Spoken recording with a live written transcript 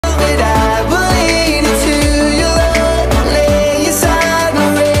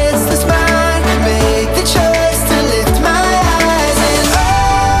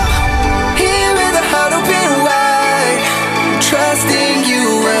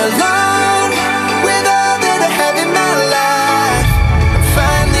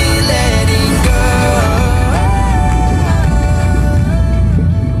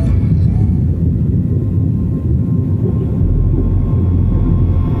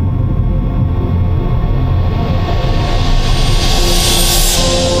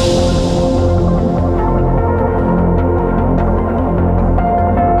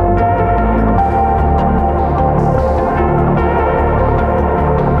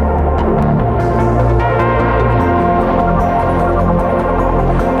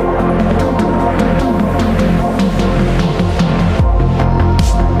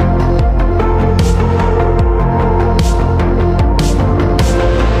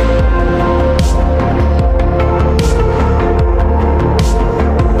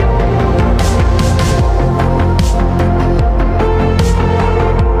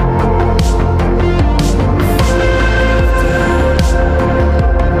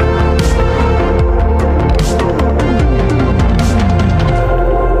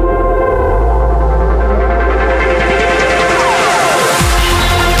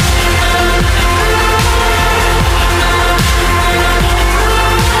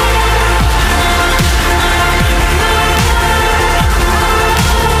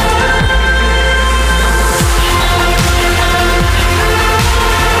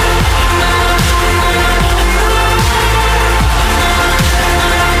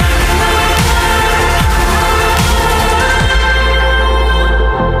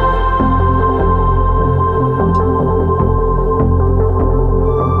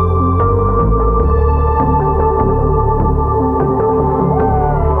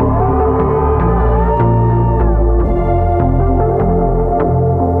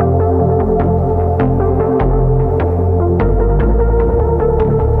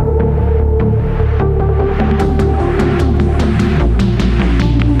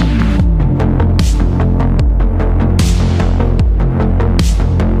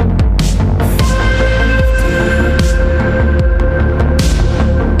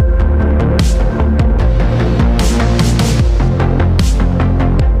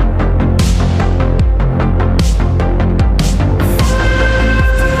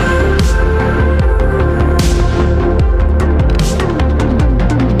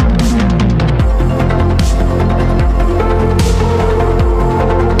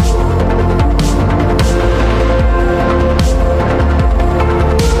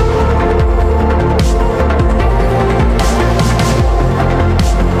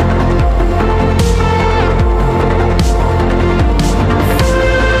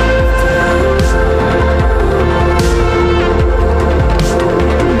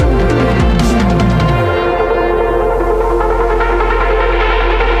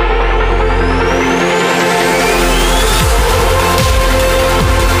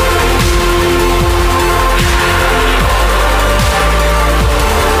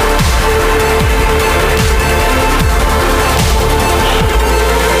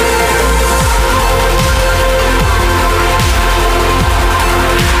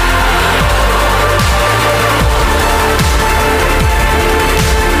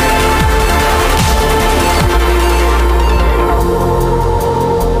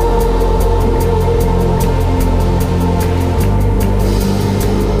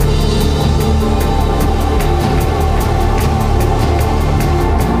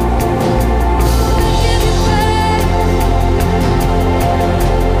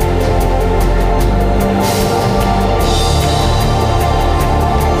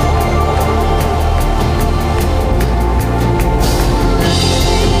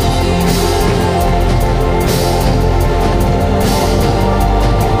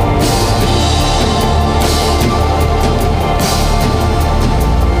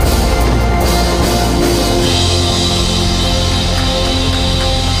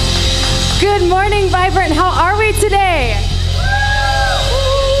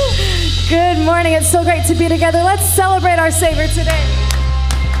morning. It's so great to be together. Let's celebrate our Savior today.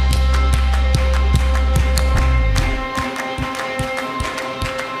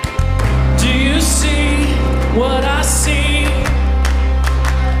 Do you see what I see?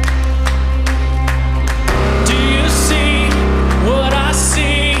 Do you see what I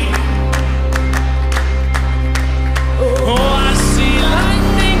see? Oh, I see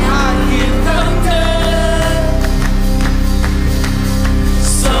lightning, I hear thunder.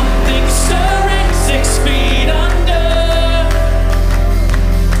 Something stirring 6 feet under.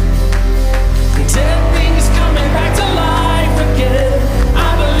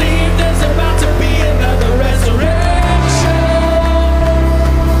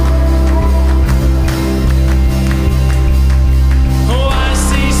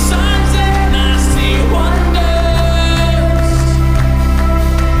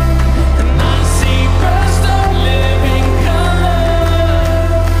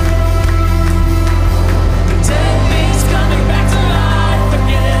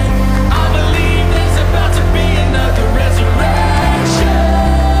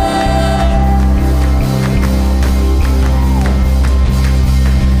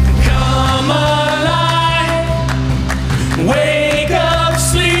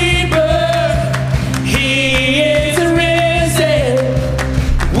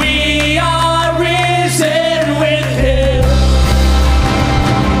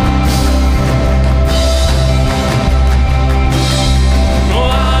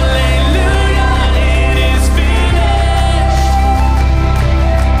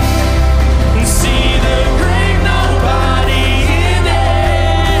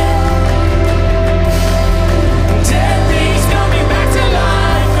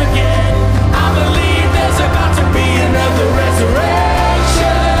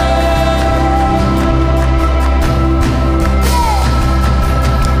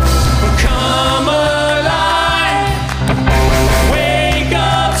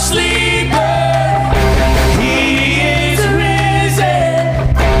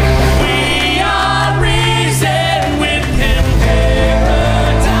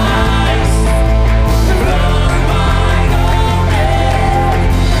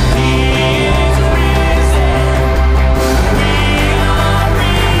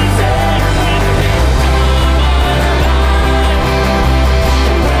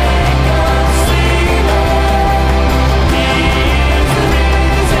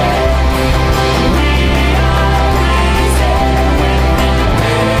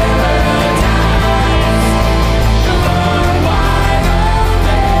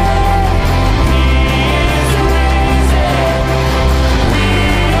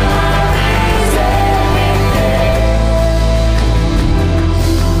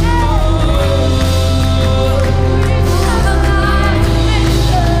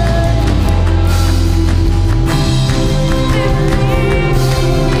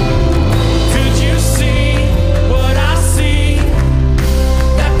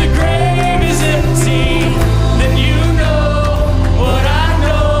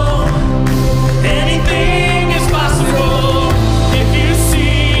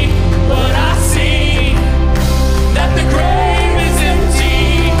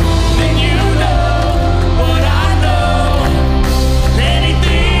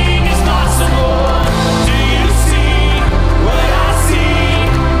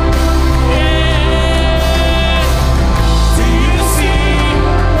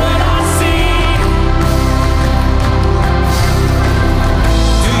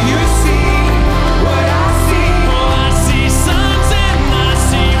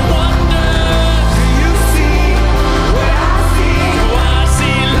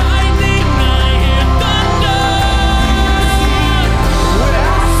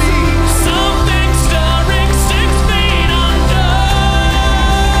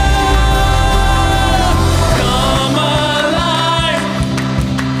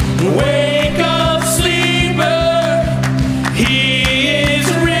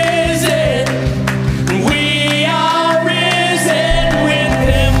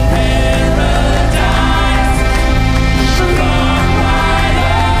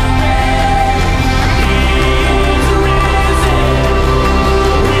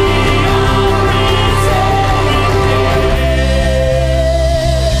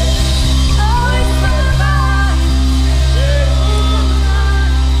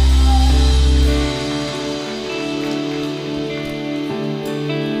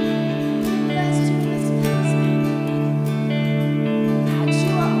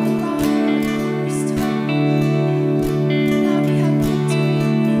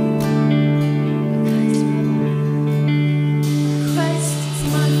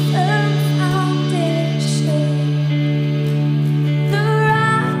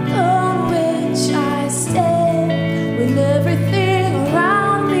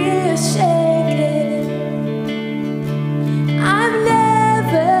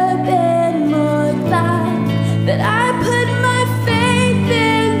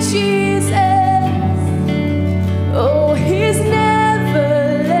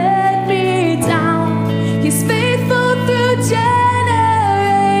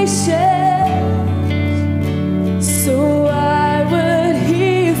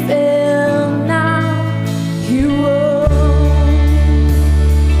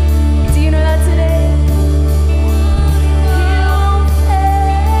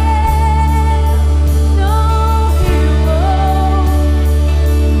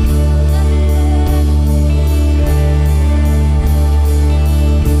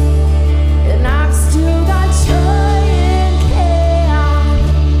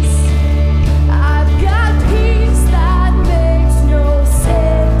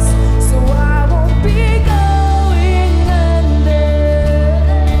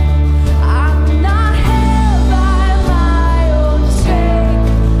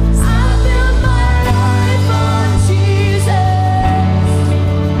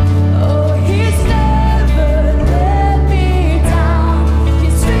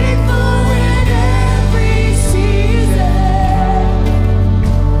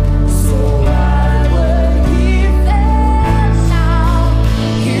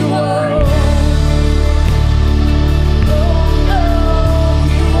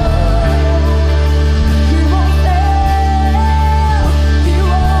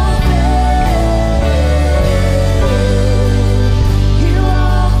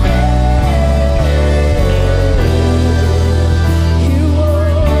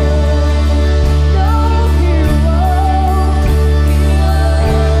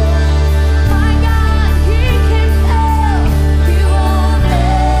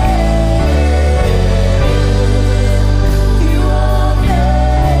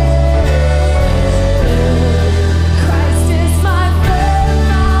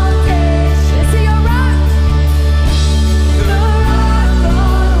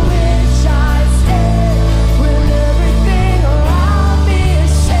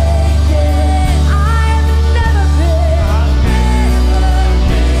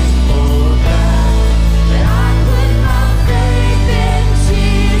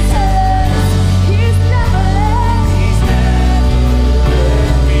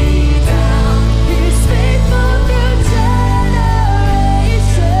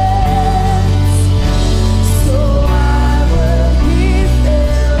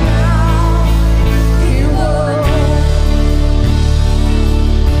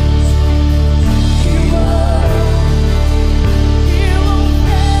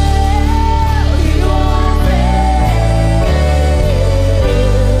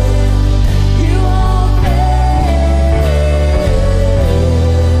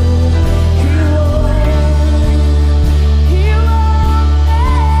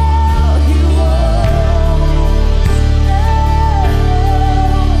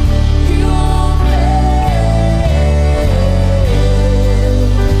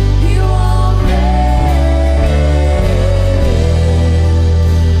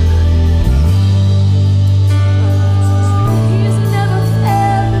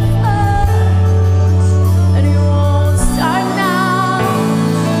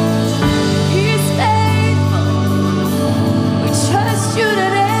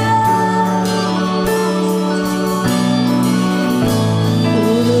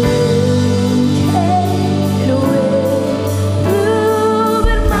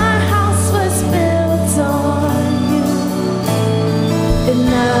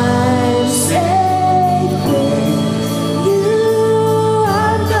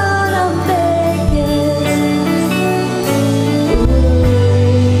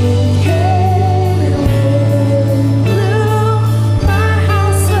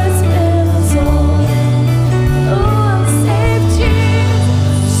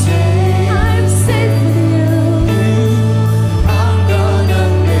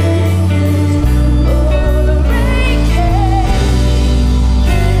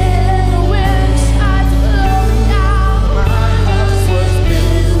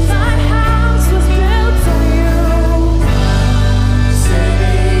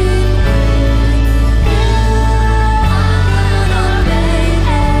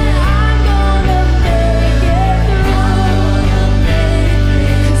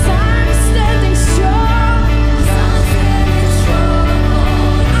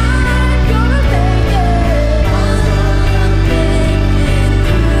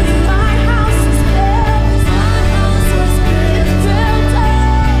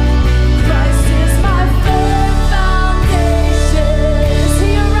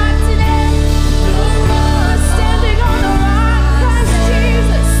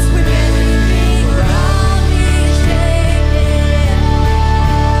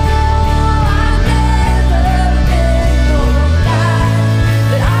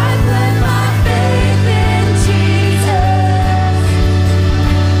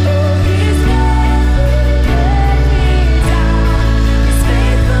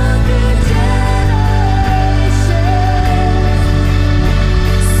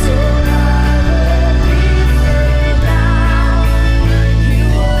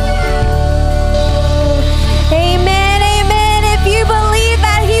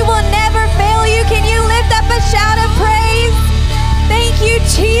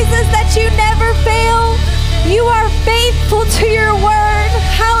 us that you never fail. You are faithful to your word.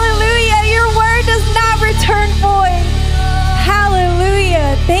 Hallelujah. Your word does not return void.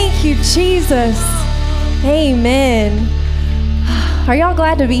 Hallelujah. Thank you, Jesus. Amen. Are y'all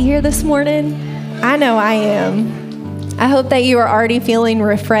glad to be here this morning? I know I am. I hope that you are already feeling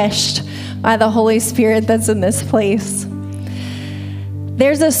refreshed by the Holy Spirit that's in this place.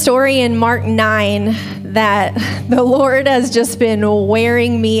 There's a story in Mark 9 that the Lord has just been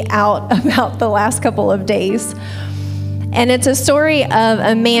wearing me out about the last couple of days. And it's a story of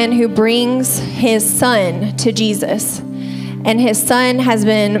a man who brings his son to Jesus. And his son has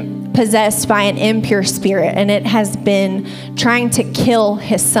been possessed by an impure spirit, and it has been trying to kill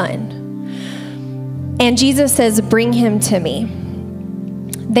his son. And Jesus says, "Bring him to me."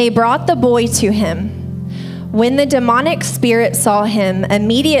 They brought the boy to him. When the demonic spirit saw him,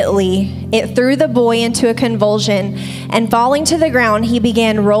 immediately it threw the boy into a convulsion, and falling to the ground, he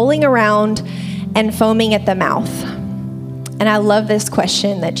began rolling around and foaming at the mouth. And I love this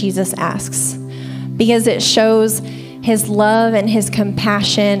question that Jesus asks, because it shows his love and his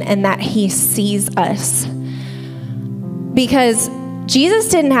compassion and that he sees us. Because Jesus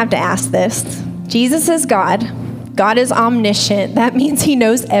didn't have to ask this. Jesus is God. God is omniscient. That means he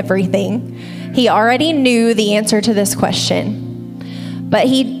knows everything. He already knew the answer to this question, but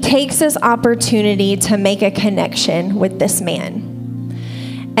he takes this opportunity to make a connection with this man.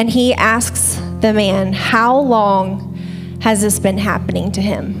 And he asks the man, how long has this been happening to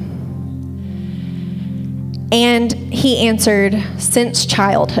him? And he answered, since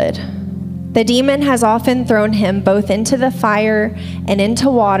childhood. The demon has often thrown him both into the fire and into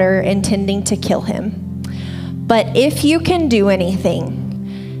water, intending to kill him. But if you can do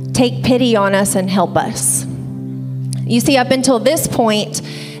anything, take pity on us and help us. You see, up until this point,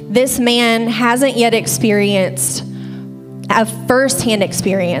 this man hasn't yet experienced a firsthand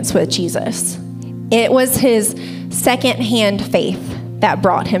experience with Jesus. It was his secondhand faith that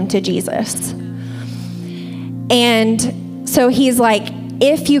brought him to Jesus. And so he's like,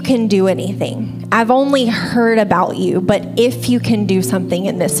 if you can do anything, I've only heard about you, but if you can do something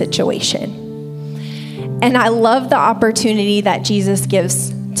in this situation. And I love the opportunity that Jesus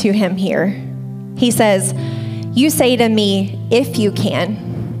gives to him here. He says, you say to me, if you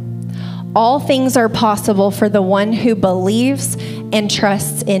can. All things are possible for the one who believes and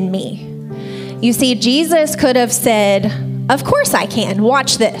trusts in me. You see, Jesus could have said, of course I can,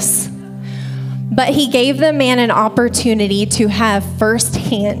 watch this. But he gave the man an opportunity to have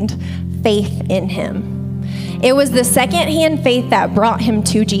firsthand faith in him. It was the secondhand faith that brought him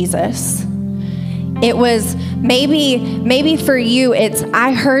to Jesus. It was maybe for you, it's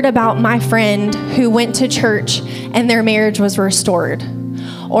I heard about my friend who went to church and their marriage was restored.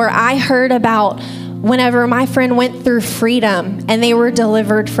 Or I heard about whenever my friend went through freedom and they were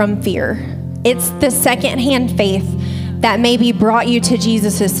delivered from fear. It's the secondhand faith that maybe brought you to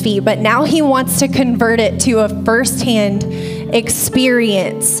Jesus' feet, but now he wants to convert it to a firsthand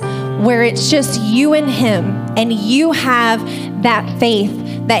experience where it's just you and him, and you have that faith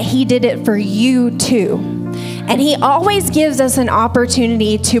that he did it for you too. And he always gives us an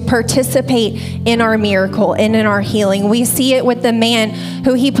opportunity to participate in our miracle and in our healing. We see it with the man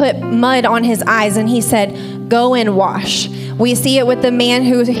who he put mud on his eyes and he said, go and wash. We see it with the man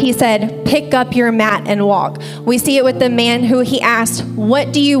who he said, pick up your mat and walk. We see it with the man who he asked,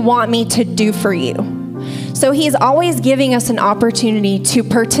 what do you want me to do for you? So he's always giving us an opportunity to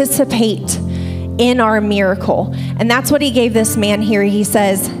participate in our miracle. And that's what he gave this man here. He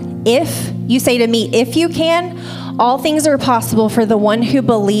says, if you say to me, if you can, all things are possible for the one who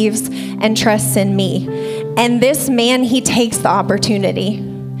believes and trusts in me. And this man, he takes the opportunity.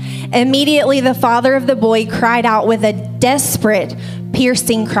 Immediately, the father of the boy cried out with a desperate,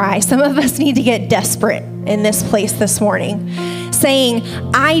 piercing cry. Some of us need to get desperate in this place this morning, saying,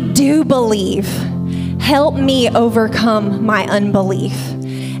 I do believe. Help me overcome my unbelief.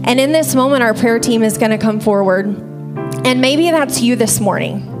 And in this moment, our prayer team is going to come forward. And maybe that's you this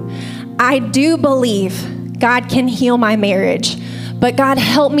morning. I do believe God can heal my marriage, but God,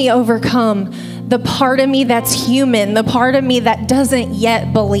 help me overcome the part of me that's human, the part of me that doesn't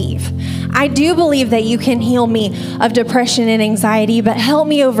yet believe. I do believe that you can heal me of depression and anxiety, but help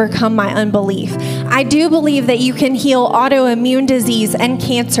me overcome my unbelief. I do believe that you can heal autoimmune disease and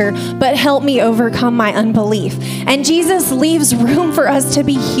cancer, but help me overcome my unbelief. And Jesus leaves room for us to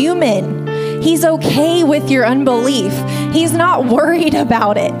be human. He's okay with your unbelief. He's not worried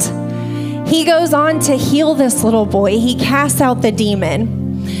about it. He goes on to heal this little boy. He casts out the demon.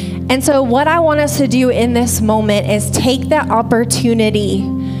 And so what I want us to do in this moment is take that opportunity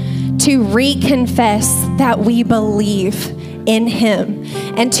to reconfess that we believe in him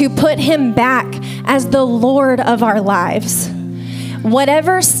and to put him back as the Lord of our lives.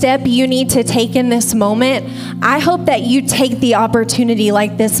 Whatever step you need to take in this moment, I hope that you take the opportunity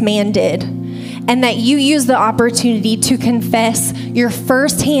like this man did, and that you use the opportunity to confess your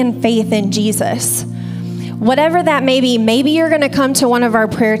firsthand faith in Jesus. Whatever that may be, maybe you're going to come to one of our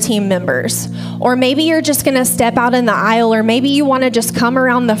prayer team members, or maybe you're just going to step out in the aisle, or maybe you want to just come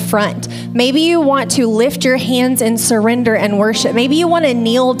around the front. Maybe you want to lift your hands in surrender and worship. Maybe you want to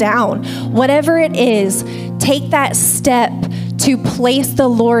kneel down. Whatever it is, take that step to place the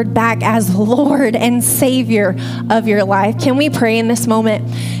Lord back as Lord and Savior of your life. Can we pray in this moment?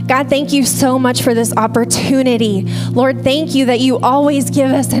 God, thank you so much for this opportunity. Lord, thank you that you always give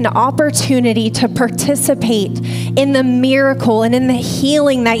us an opportunity to participate in the miracle and in the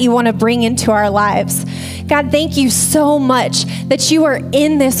healing that you want to bring into our lives. God, thank you so much that you are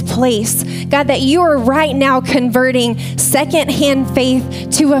in this place. God, that you are right now converting secondhand faith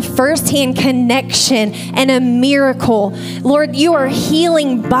to a firsthand connection and a miracle. Lord, you are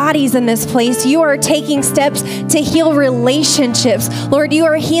healing bodies in this place. You are taking steps to heal relationships. Lord, you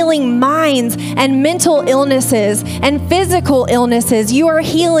are healing minds and mental illnesses and physical illnesses. You are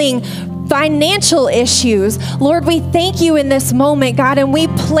healing financial issues. Lord, we thank you in this moment, God, and we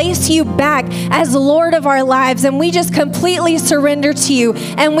place you back as Lord of our lives, and we just completely surrender to you,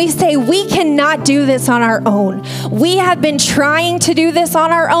 and we say we cannot do this on our own. We have been trying to do this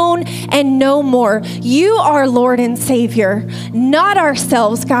on our own, and no more. You are Lord and Savior, not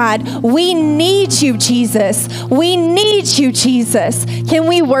ourselves, God. We need you, Jesus. We need you, Jesus. Can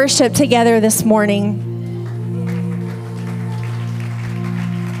we worship together this morning?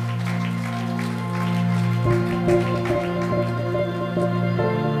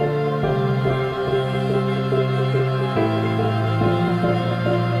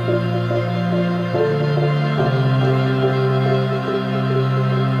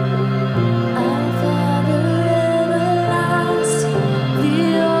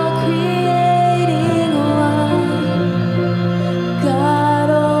 God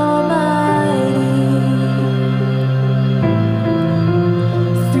Almighty.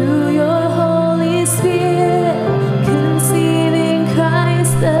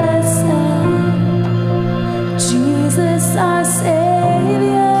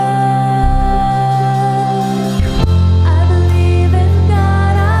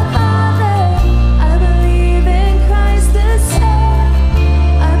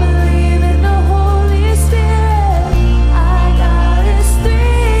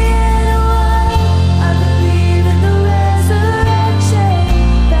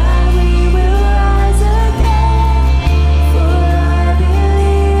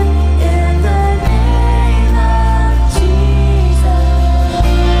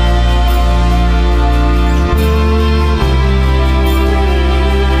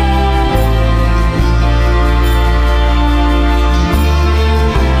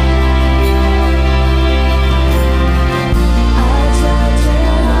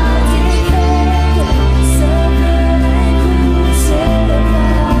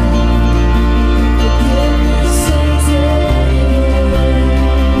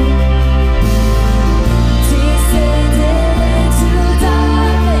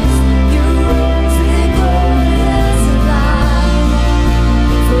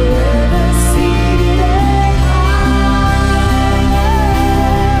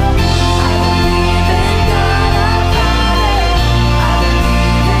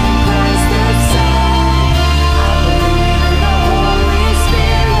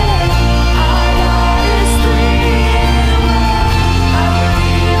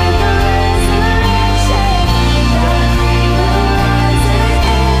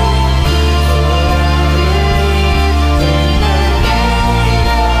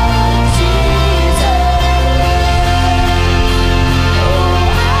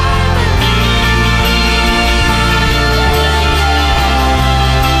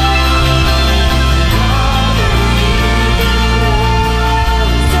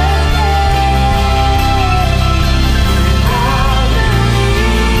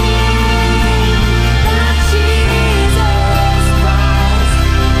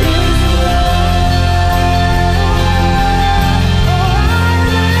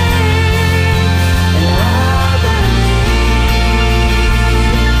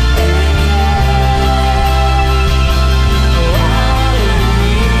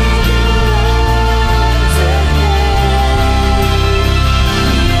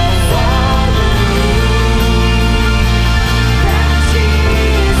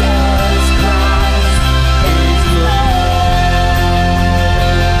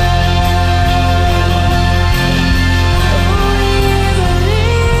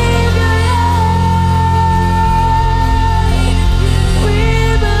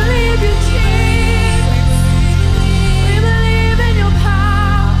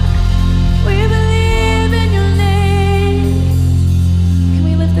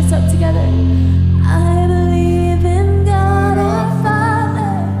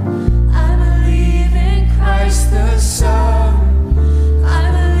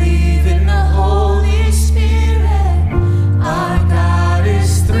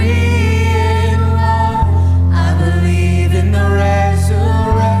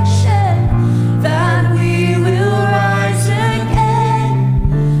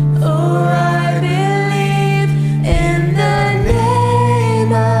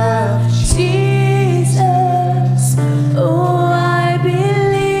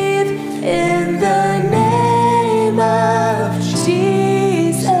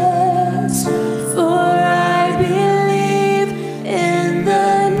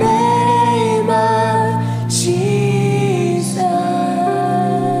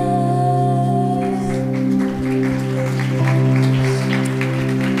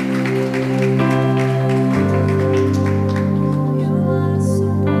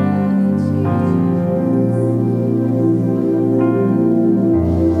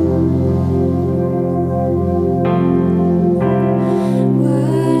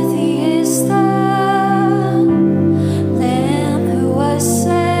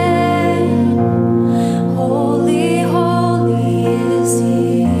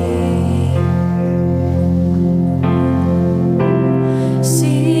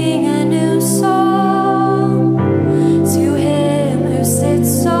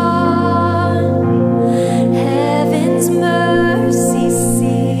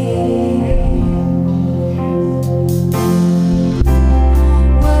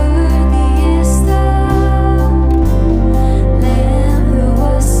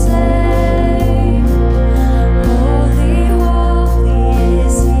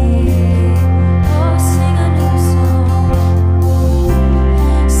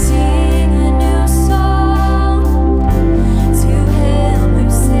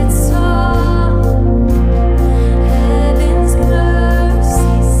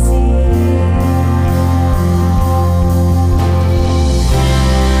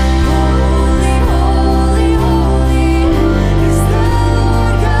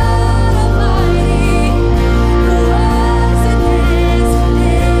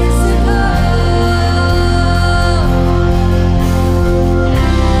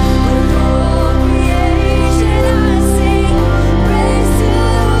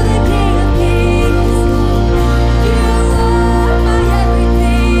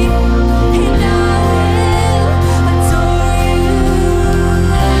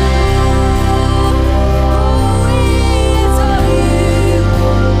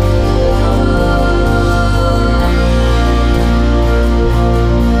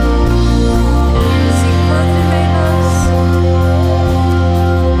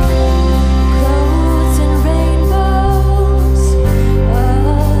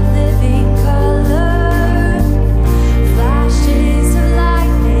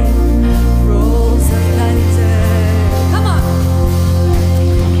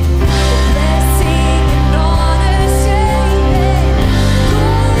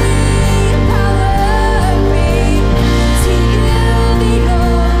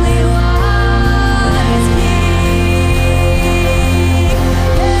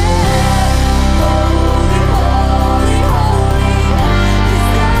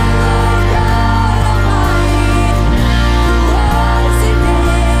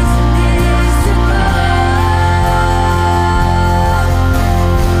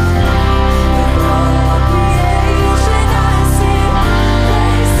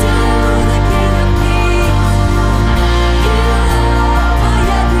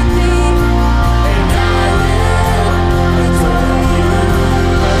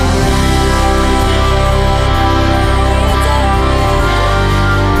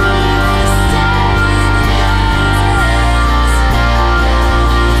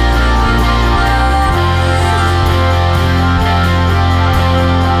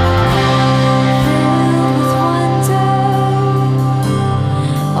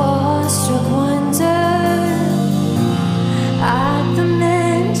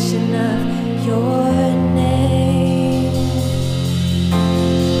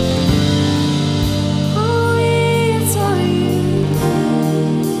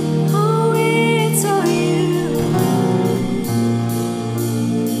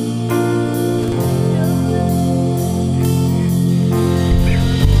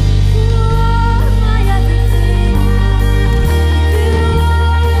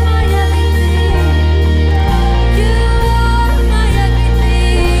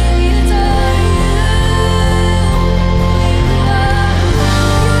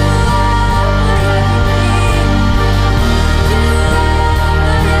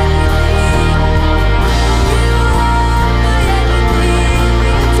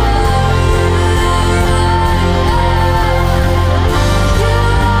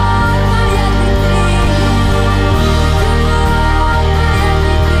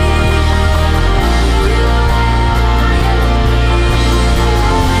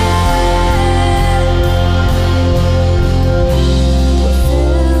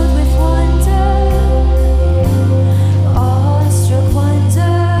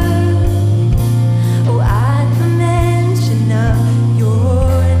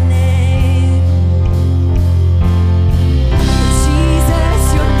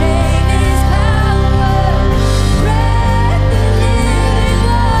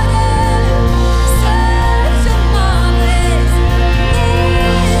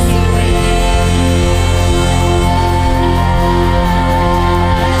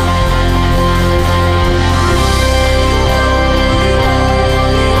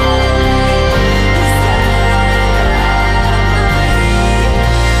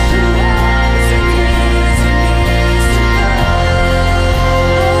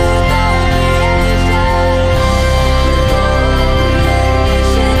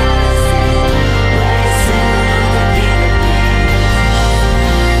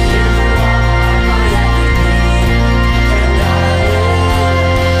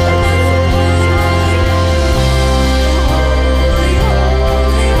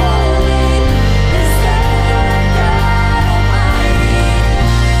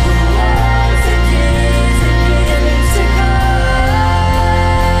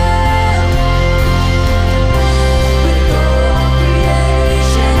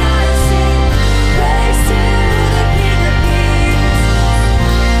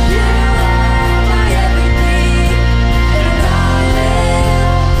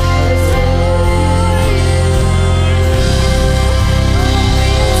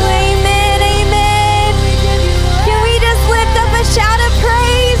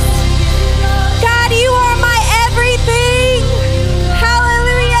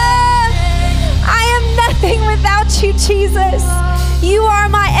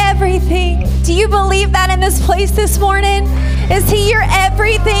 believe that in this place this morning? Is he your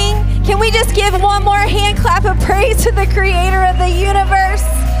everything? Can we just give one more hand clap of praise to the creator of the universe?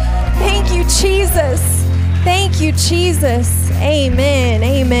 Thank you, Jesus. Thank you, Jesus. Amen.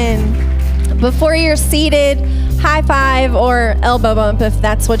 Amen. Before you're seated, high five or elbow bump if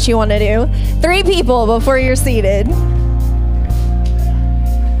that's what you want to do. 3 people before you're seated.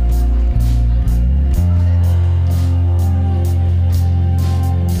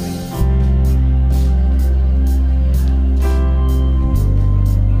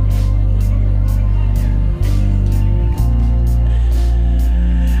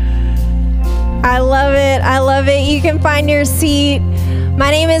 I love it. I love it. You can find your seat. My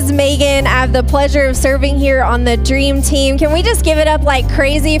name is Megan. I have the pleasure of serving here on the Dream Team. Can we just give it up like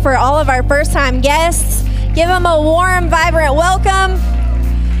crazy for all of our first-time guests? Give them a warm, vibrant welcome.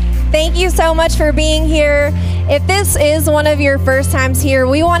 Thank you so much for being here. If this is one of your first times here,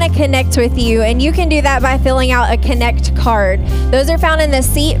 we want to connect with you, and you can do that by filling out a Connect card. Those are found in the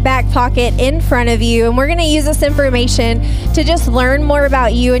seat back pocket in front of you, and we're going to use this information to just learn more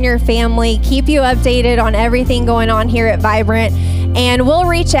about you and your family, keep you updated on everything going on here at Vibrant, and we'll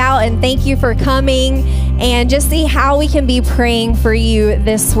reach out and thank you for coming and just see how we can be praying for you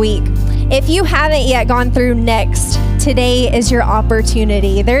this week. If you haven't yet gone through Next, today is your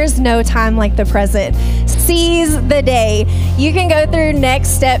opportunity. There's no time like the present. Seize the day. You can go through Next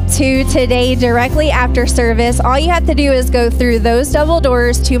Step 2 today directly after service. All you have to do is go through those double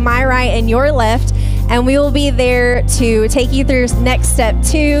doors to my right and your left, and we will be there to take you through Next Step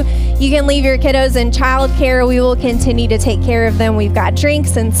 2. You can leave your kiddos in childcare. We will continue to take care of them. We've got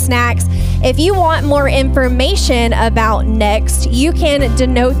drinks and snacks. If you want more information about Next, you can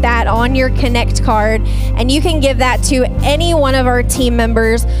denote that on your Connect card, and you can give that to any one of our team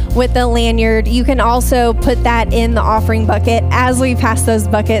members with the lanyard. You can also put that in the offering bucket as we pass those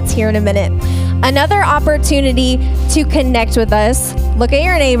buckets here in a minute. Another opportunity to connect with us, look at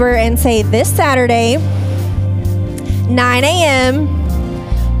your neighbor and say, this Saturday, 9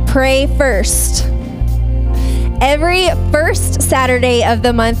 a.m., pray first. Every first Saturday of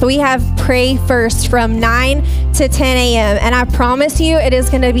the month, we have Pray First from 9 to 10 a.m. And I promise you, it is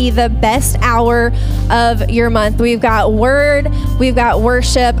going to be the best hour of your month. We've got word, we've got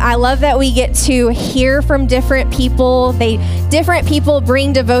worship. I love that we get to hear from different people. Different people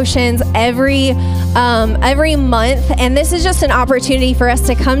bring devotions every month. And this is just an opportunity for us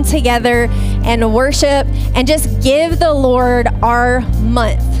to come together and worship and just give the Lord our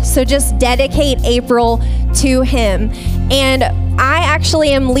month. So just dedicate April to Him. And I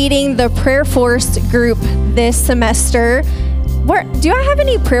actually am leading the Prayer Force group this semester. Do I have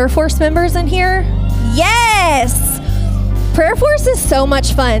any Prayer Force members in here? Yes! Prayer Force is so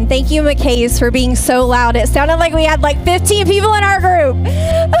much fun. Thank you, McKay's, for being so loud. It sounded like we had like 15 people in our group.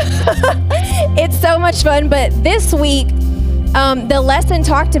 It's so much fun. But this week, the lesson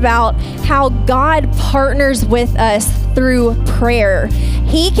talked about how God partners with us through prayer.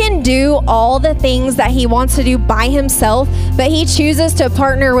 He can do all the things that He wants to do by Himself, but He chooses to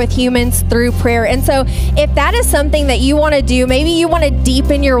partner with humans through prayer. And so if that is something that you want to do, maybe you want to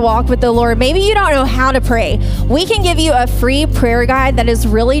deepen your walk with the Lord, maybe you don't know how to pray, we can give you a free prayer guide that is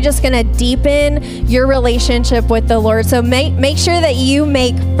really just going to deepen your relationship with the Lord. So make sure that you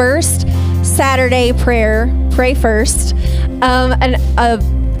make first Saturday pray first,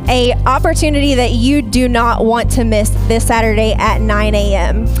 a opportunity that you do not want to miss this Saturday at 9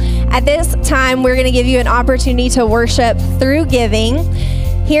 a.m. At this time, we're going to give you an opportunity to worship through giving.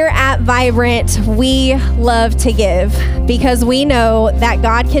 Here at Vibrant, we love to give because we know that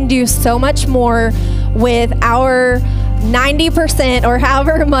God can do so much more with our 90% or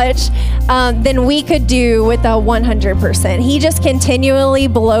however much than we could do with a 100%. He just continually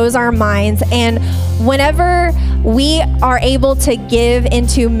blows our minds. And whenever we are able to give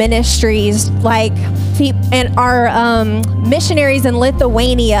into ministries like and our missionaries in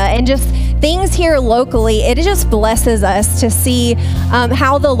Lithuania and just things here locally, it just blesses us to see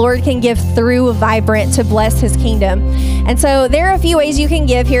how the Lord can give through Vibrant to bless His kingdom. And so there are a few ways you can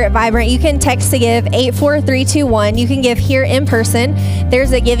give here at Vibrant. You can text to give 84321. You can give here in person.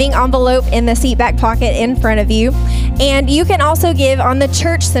 There's a giving envelope in the seat back pocket in front of you. And you can also give on the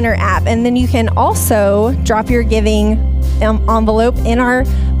Church Center app. And then you can also drop your giving envelope in our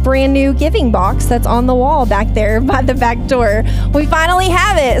brand new giving box that's on the wall back there by the back door. We finally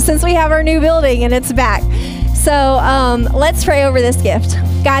have it since we have our new building and it's back. So let's pray over this gift.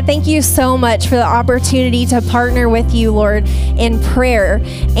 God, thank you so much for the opportunity to partner with you, Lord, in prayer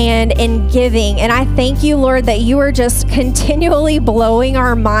and in giving. And I thank you, Lord, that you are just continually blowing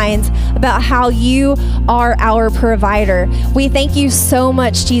our minds about how you are our provider. We thank you so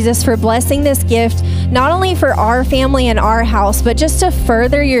much, Jesus, for blessing this gift, not only for our family and our house, but just to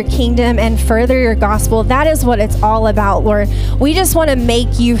further your kingdom and further your gospel. That is what it's all about, Lord. We just want to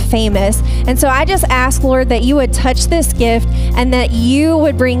make you famous. And so I just ask, Lord, that you would touch this gift and that you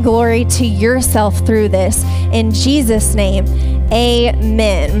would bring glory to yourself through this. In Jesus' name,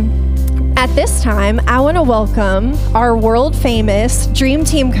 amen. At this time, I want to welcome our world famous Dream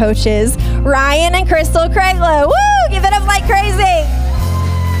Team coaches, Ryan and Crystal Craiglow. Woo! Give it up like crazy.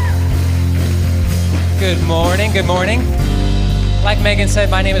 Good morning, good morning. Like Megan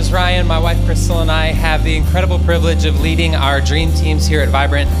said, my name is Ryan. My wife Crystal and I have the incredible privilege of leading our Dream Teams here at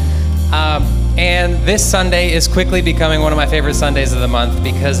Vibrant. And this Sunday is quickly becoming one of my favorite Sundays of the month,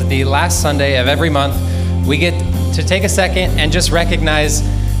 because the last Sunday of every month, we get to take a second and just recognize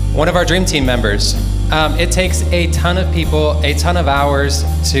one of our Dream Team members. It takes a ton of people, a ton of hours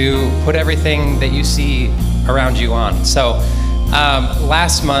to put everything that you see around you on. So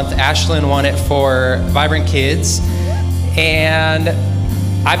last month, Ashlyn won it for Vibrant Kids. And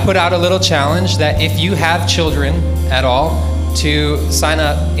I put out a little challenge that if you have children at all, to sign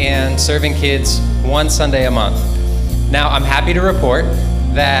up and serving kids one Sunday a month. Now, I'm happy to report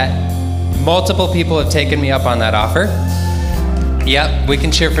that multiple people have taken me up on that offer. Yep, we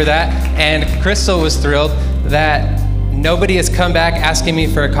can cheer for that. And Crystal was thrilled that nobody has come back asking me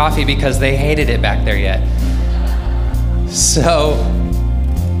for a coffee because they hated it back there yet. So,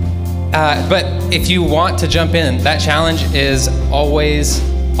 but if you want to jump in, that challenge is always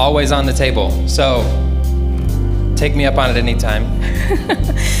on the table. So, take me up on it anytime.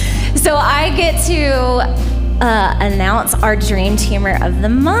 So I get to announce our Dream Teamer of the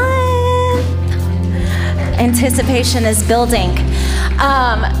Month. Anticipation is building.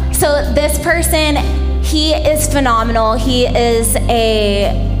 So this person, he is phenomenal. He is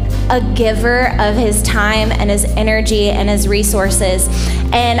a giver of his time and his energy and his resources.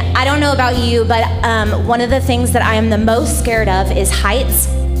 And I don't know about you, but one of the things that I am the most scared of is heights.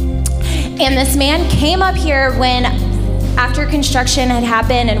 And this man came up here after construction had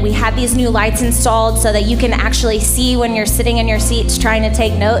happened and we had these new lights installed so that you can actually see when you're sitting in your seats trying to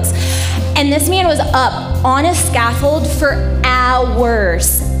take notes. And this man was up on a scaffold for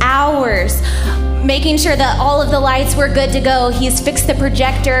hours, making sure that all of the lights were good to go. He's fixed the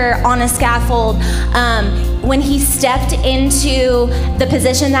projector on a scaffold. When he stepped into the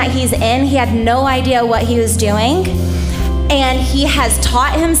position that he's in, he had no idea what he was doing. And he has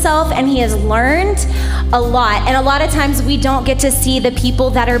taught himself and he has learned a lot. And a lot of times we don't get to see the people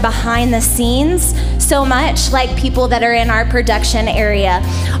that are behind the scenes so much, like people that are in our production area.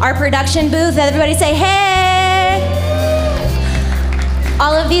 Our production booth, everybody say, hey!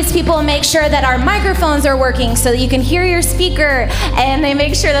 All of these people make sure that our microphones are working so that you can hear your speaker, and they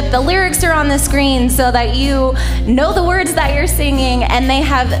make sure that the lyrics are on the screen so that you know the words that you're singing, and they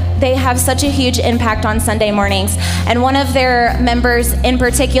have such a huge impact on Sunday mornings. And one of their members in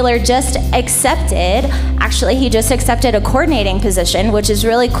particular he just accepted a coordinating position, which is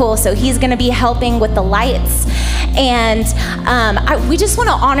really cool. So he's gonna be helping with the lights. And we just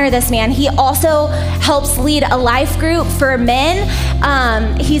wanna honor this man. He also helps lead a life group for men.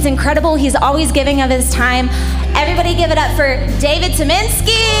 He's incredible. He's always giving of his time. Everybody give it up for David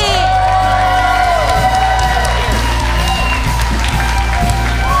Tominski.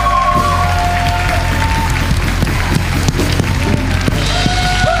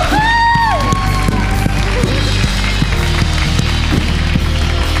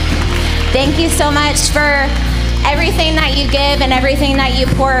 Thank you so much for everything that you give and everything that you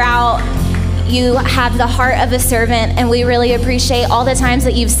pour out. You have the heart of a servant, and we really appreciate all the times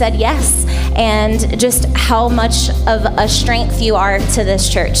that you've said yes and just how much of a strength you are to this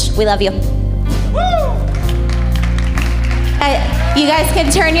church. We love you. You guys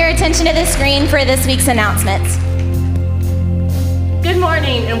can turn your attention to the screen for this week's announcements. Good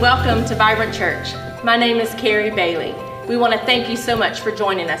morning and welcome to Vibrant Church. My name is Carrie Bailey. We want to thank you so much for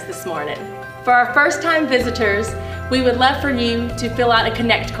joining us this morning. For our first-time visitors, we would love for you to fill out a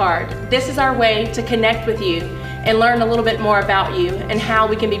Connect card. This is our way to connect with you and learn a little bit more about you and how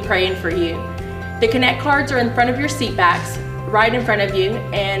we can be praying for you. The Connect cards are in front of your seat backs, right in front of you,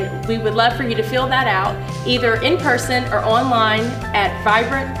 and we would love for you to fill that out either in person or online at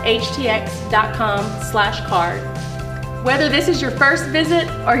vibranthtx.com/card. Whether this is your first visit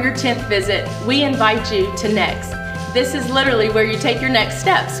or your 10th visit, we invite you to Next. This is literally where you take your next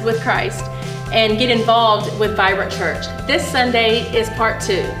steps with Christ. and get involved with Vibrant Church. This Sunday is part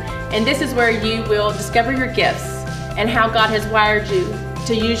 2, and this is where you will discover your gifts and how God has wired you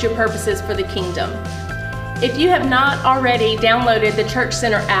to use your purposes for the kingdom. If you have not already downloaded the Church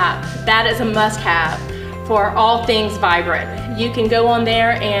Center app, that is a must-have for all things Vibrant. You can go on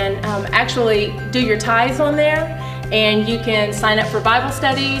there and actually do your tithes on there, and you can sign up for Bible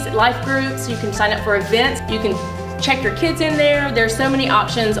studies, life groups, you can sign up for events, you can check your kids in there. There's so many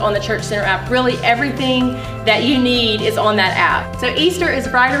options on the Church Center app. Really everything that you need is on that app. So Easter is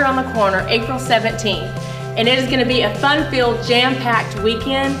right around the corner, April 17th, and it is going to be a fun-filled, jam-packed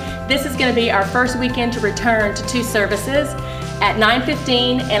weekend. This is going to be our first weekend to return to 2 services at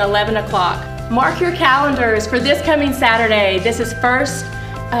 9:15 and 11 o'clock. Mark your calendars for this coming Saturday. This is first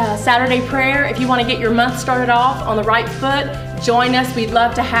Saturday prayer. If you want to get your month started off on the right foot, join us. We'd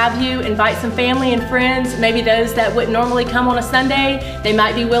love to have you. Invite some family and friends, maybe those that wouldn't normally come on a Sunday. They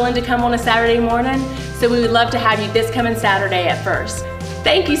might be willing to come on a Saturday morning. So we would love to have you this coming Saturday at first.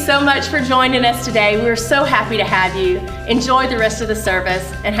 Thank you so much for joining us today. We're so happy to have you. Enjoy the rest of the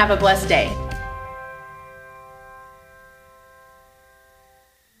service and have a blessed day.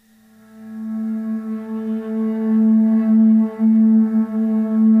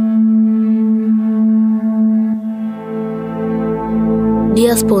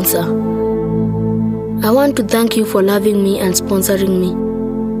 Dear sponsor, I want to thank you for loving me and sponsoring me.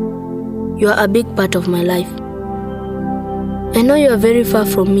 You are a big part of my life. I know you are very far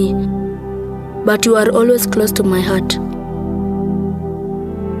from me, but you are always close to my heart.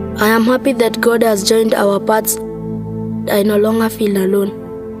 I am happy that God has joined our paths. I no longer feel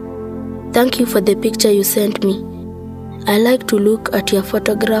alone. Thank you for the picture you sent me. I like to look at your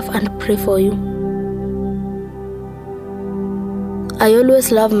photograph and pray for you. I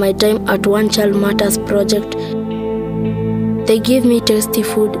always love my time at OneChild Matters project. They give me tasty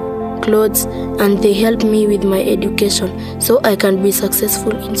food, clothes, and they help me with my education so I can be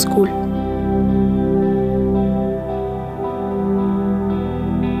successful in school.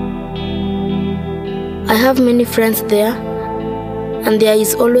 I have many friends there, and there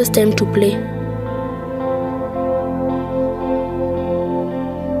is always time to play.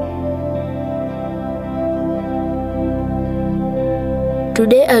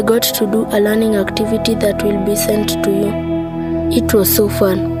 Today I got to do a learning activity that will be sent to you. It was so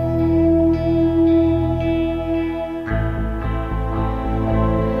fun.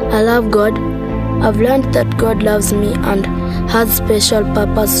 I love God. I've learned that God loves me and has special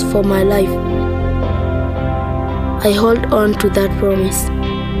purpose for my life. I hold on to that promise.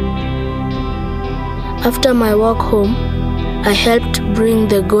 After my walk home, I helped bring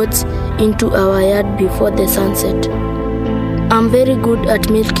the goats into our yard before the sunset. I'm very good at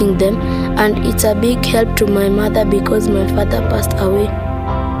milking them, and it's a big help to my mother because my father passed away.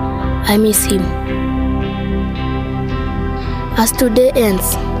 I miss him. As today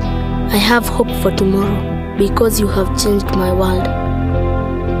ends, I have hope for tomorrow because you have changed my world.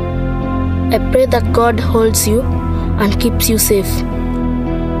 I pray that God holds you and keeps you safe.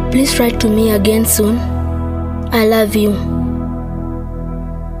 Please write to me again soon. I love you.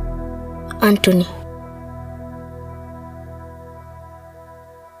 Anthony.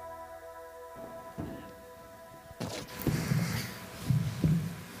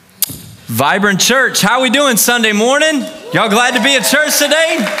 Vibrant Church, how we doing Sunday morning? Y'all glad to be at church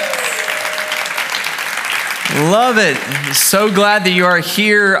today? Love it. So glad that you are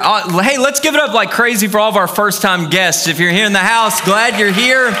here. Hey, let's give it up like crazy for all of our first-time guests. If you're here in the house, glad you're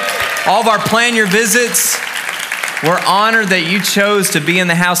here. All of our plan your visits. We're honored that you chose to be in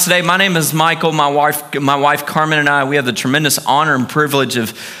the house today. My name is Michael. My wife Carmen and I, we have the tremendous honor and privilege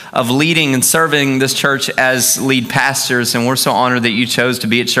of leading and serving this church as lead pastors, and we're so honored that you chose to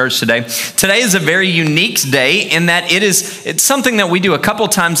be at church today. Today is a very unique day in that it's something that we do a couple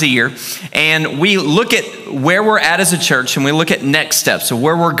times a year, and we look at where we're at as a church, and we look at next steps, so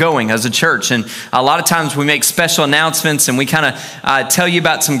where we're going as a church. And a lot of times we make special announcements, and we kind of tell you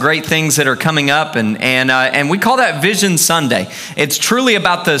about some great things that are coming up, and we call that Vision Sunday. It's truly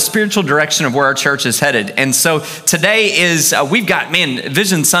about the spiritual direction of where our church is headed. And so today is, we've got,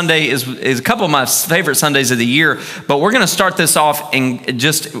 Vision Sunday is a couple of my favorite Sundays of the year, but we're going to start this off in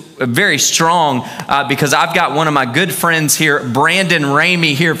just very strong because I've got one of my good friends here, Brandon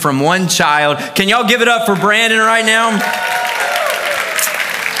Ramey here from OneChild. Can y'all give it up for Brandon right now?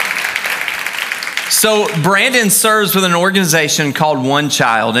 So Brandon serves with an organization called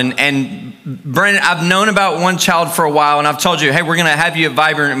OneChild, and Brandon, I've known about OneChild for a while, and I've told you, hey, we're going to have you at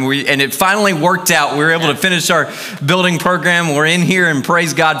Vibrant, and it finally worked out. We were able to finish our building program. We're in here, and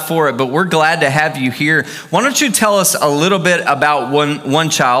praise God for it, but we're glad to have you here. Why don't you tell us a little bit about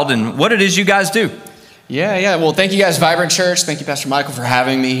OneChild and what it is you guys do? Yeah. Well, thank you guys, Vibrant Church. Thank you, Pastor Michael, for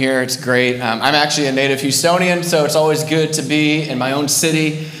having me here. It's great. I'm actually a native Houstonian, so it's always good to be in my own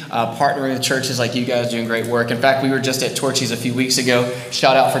city, partnering with churches like you guys doing great work. In fact, we were just at Torchy's a few weeks ago.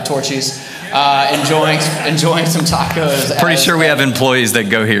 Shout out for Torchy's. Enjoying some tacos. Pretty sure we have employees that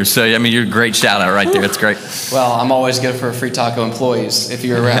go here, so I mean, you're a great shout out right there. It's great. Well, I'm always good for free taco employees if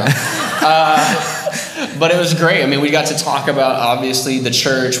you're around. But it was great. I mean, we got to talk about, obviously, the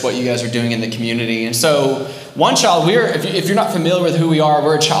church, what you guys are doing in the community. And so, OneChild, if you're not familiar with who we are,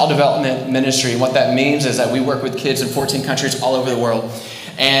 we're a child development ministry. And what that means is that we work with kids in 14 countries all over the world.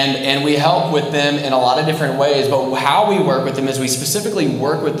 And we help with them in a lot of different ways. But how we work with them is we specifically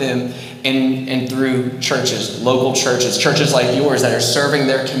work with them in through churches, local churches like yours that are serving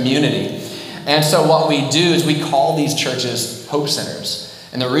their community. And so what we do is we call these churches Hope Centers.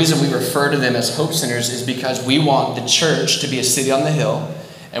 And the reason we refer to them as Hope Centers is because we want the church to be a city on the hill,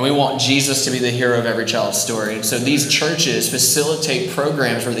 and we want Jesus to be the hero of every child's story. And so these churches facilitate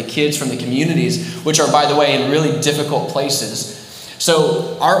programs for the kids from the communities, which are, by the way, in really difficult places.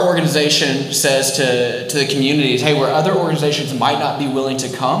 So our organization says to the communities, hey, where other organizations might not be willing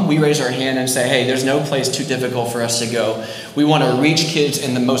to come, we raise our hand and say, hey, there's no place too difficult for us to go. We want to reach kids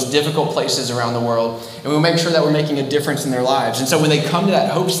in the most difficult places around the world, and we make sure that we're making a difference in their lives. And so when they come to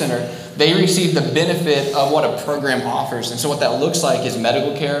that Hope Center, they receive the benefit of what a program offers. And so what that looks like is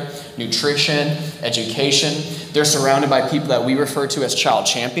medical care, nutrition, education. They're surrounded by people that we refer to as child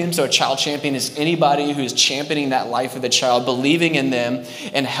champions. So a child champion is anybody who's championing that life of the child, believing in them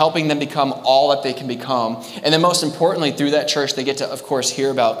and helping them become all that they can become. And then most importantly, through that church, they get to, of course,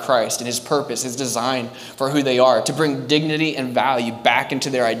 hear about Christ and his purpose, his design for who they are, to bring dignity and value back into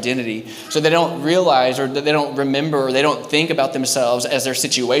their identity so they don't realize or they don't remember or they don't think about themselves as their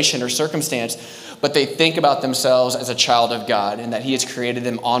situation or circumstance, but they think about themselves as a child of God and that he has created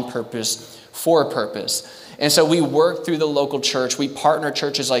them on purpose for a purpose. And so we work through the local church. We partner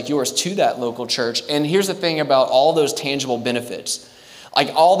churches like yours to that local church. And here's the thing about all those tangible benefits.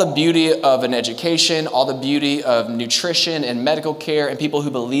 Like all the beauty of an education, all the beauty of nutrition and medical care and people who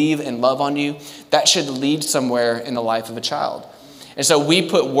believe and love on you, that should lead somewhere in the life of a child. And so we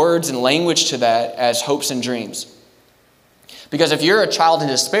put words and language to that as hopes and dreams. Because if you're a child in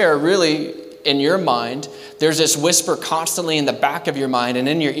despair, really, in your mind, there's this whisper constantly in the back of your mind and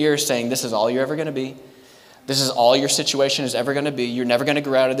in your ear saying, this is all you're ever going to be. This is all your situation is ever going to be. You're never going to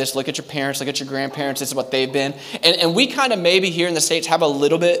grow out of this. Look at your parents. Look at your grandparents. This is what they've been. And we kind of maybe here in the States have a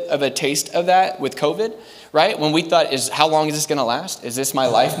little bit of a taste of that with COVID, right? When we thought, how long is this going to last? Is this my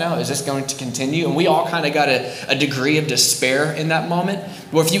life now? Is this going to continue? And we all kind of got a degree of despair in that moment.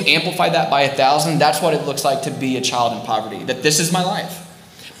 Well, if you amplify that by 1,000, that's what it looks like to be a child in poverty, that this is my life.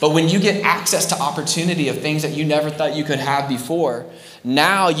 But when you get access to opportunity of things that you never thought you could have before,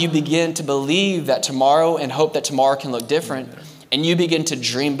 now you begin to believe that tomorrow and hope that tomorrow can look different. And you begin to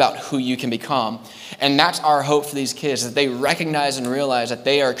dream about who you can become. And that's our hope for these kids, that they recognize and realize that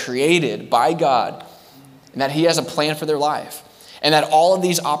they are created by God and that he has a plan for their life. And that all of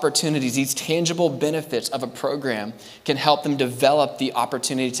these opportunities, these tangible benefits of a program can help them develop the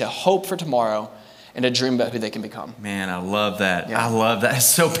opportunity to hope for tomorrow and to dream about who they can become. Man, I love that. Yeah. I love that. It's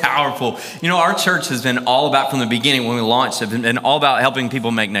so powerful. You know, our church has been all about, from the beginning when we launched, have been all about helping people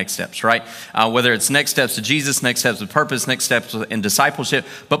make next steps, right? Whether it's next steps to Jesus, next steps with purpose, next steps in discipleship.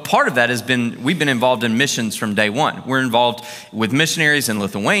 But part of that has been, we've been involved in missions from day one. We're involved with missionaries in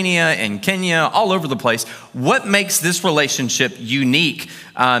Lithuania and Kenya, all over the place. What makes this relationship unique?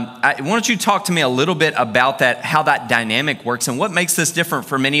 Why don't you talk to me a little bit about that, how that dynamic works, and what makes this different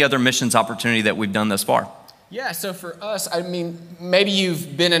from any other missions opportunity that we've done thus far? Yeah, so for us, I mean, maybe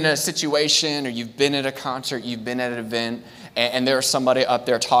you've been in a situation or you've been at a concert, you've been at an event, and there's somebody up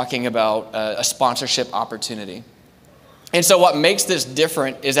there talking about a sponsorship opportunity. And so what makes this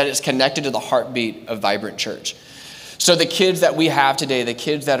different is that it's connected to the heartbeat of Vibrant Church. So the kids that we have today, the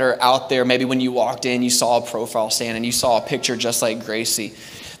kids that are out there, maybe when you walked in, you saw a profile stand and you saw a picture just like Gracie.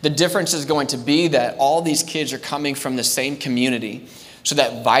 The difference is going to be that all these kids are coming from the same community so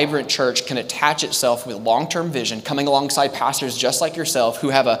that Vibrant Church can attach itself with long-term vision, coming alongside pastors just like yourself who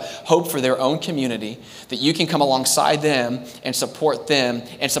have a hope for their own community, that you can come alongside them and support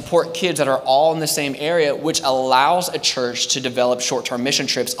kids that are all in the same area, which allows a church to develop short-term mission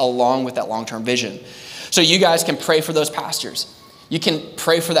trips along with that long-term vision. So you guys can pray for those pastors. You can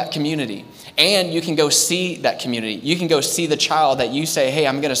pray for that community. And you can go see that community. You can go see the child that you say, hey,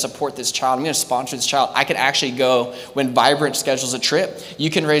 I'm going to support this child. I'm going to sponsor this child. I could actually go when Vibrant schedules a trip. You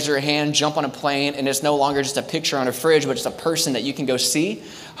can raise your hand, jump on a plane, and it's no longer just a picture on a fridge, but it's a person that you can go see,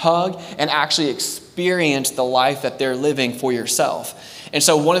 hug, and actually experience the life that they're living for yourself. And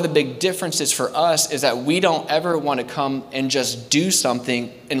so one of the big differences for us is that we don't ever want to come and just do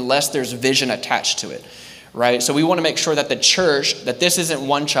something unless there's vision attached to it. Right? So we want to make sure that the church, that this isn't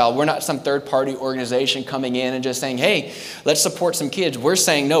OneChild. We're not some third-party organization coming in and just saying, hey, let's support some kids. We're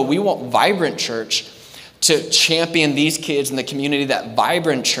saying, no, we want Vibrant Church to champion these kids in the community that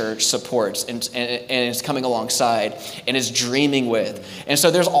Vibrant Church supports and is coming alongside and is dreaming with. And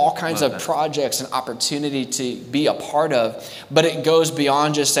so there's all kinds of projects and opportunity to be a part of, but it goes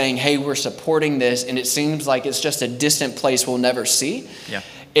beyond just saying, hey, we're supporting this, and it seems like it's just a distant place we'll never see. Yeah.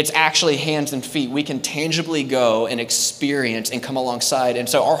 It's actually hands and feet. We can tangibly go and experience and come alongside. And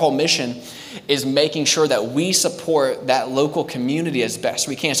so our whole mission is making sure that we support that local community as best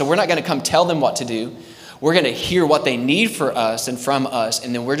we can. So we're not going to come tell them what to do. We're going to hear what they need for us and from us.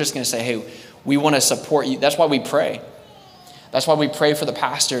 And then we're just going to say, hey, we want to support you. That's why we pray. That's why we pray for the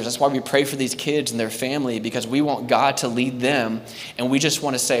pastors. That's why we pray for these kids and their family, because we want God to lead them. And we just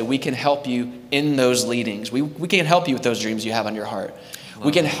want to say, we can help you in those leadings. We can help you with those dreams you have on your heart.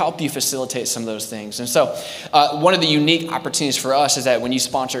 We can help you facilitate some of those things. And so one of the unique opportunities for us is that when you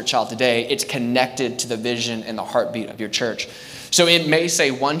sponsor a child today, it's connected to the vision and the heartbeat of your church. So it may say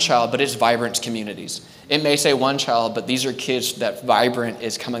OneChild, but it's Vibrant's communities. It may say OneChild, but these are kids that Vibrant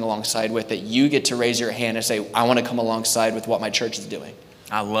is coming alongside with, that you get to raise your hand and say, I want to come alongside with what my church is doing.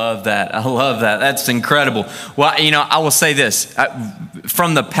 I love that. I love that. That's incredible. Well, I will say this.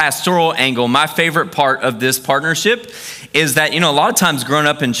 From the pastoral angle, my favorite part of this partnership is that, a lot of times growing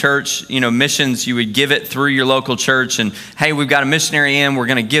up in church, missions, you would give it through your local church and, hey, we've got a missionary in, we're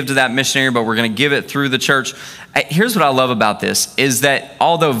going to give to that missionary, but we're going to give it through the church. Here's what I love about this is that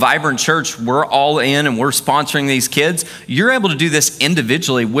although Vibrant Church, we're all in and we're sponsoring these kids, you're able to do this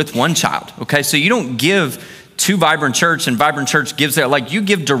individually with OneChild. Okay. So you don't give to Vibrant Church and Vibrant Church gives their, you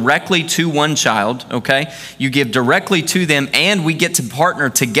give directly to OneChild, okay? You give directly to them, and we get to partner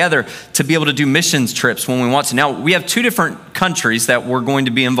together to be able to do missions trips when we want to. Now, we have two different countries that we're going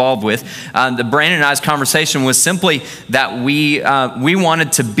to be involved with. The Brandon and I's conversation was simply that we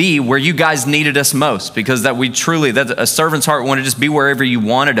wanted to be where you guys needed us most, because that a servant's heart wanted to just be wherever you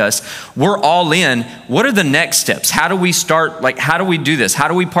wanted us. We're all in. What are the next steps? How do we start? How do we do this? How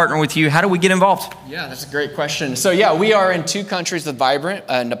do we partner with you? How do we get involved? Yeah, that's a great question. So yeah, we are in two countries with Vibrant,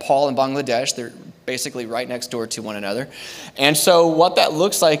 Nepal and Bangladesh. They're basically right next door to one another. And so what that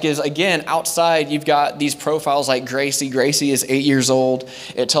looks like is, again, outside you've got these profiles like Gracie. Gracie is 8 years old.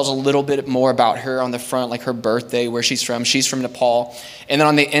 It tells a little bit more about her on the front, like her birthday, where she's from. She's from Nepal. And then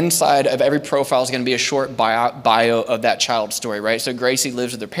on the inside of every profile is going to be a short bio of that child's story, right? So Gracie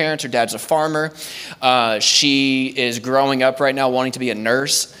lives with her parents. Her dad's a farmer. She is growing up right now wanting to be a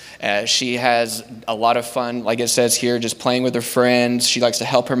nurse. She has a lot of fun, like it says here, just playing with her friends. She likes to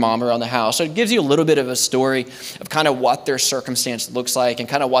help her mom around the house. So it gives you a little bit of a story of kind of what their circumstance looks like and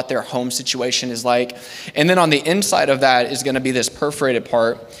kind of what their home situation is like. And then on the inside of that is going to be this perforated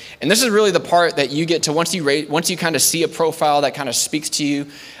part. And this is really the part that you get to once you kind of see a profile that kind of speaks to you,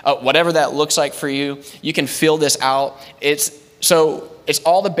 whatever that looks like for you, you can fill this out. It's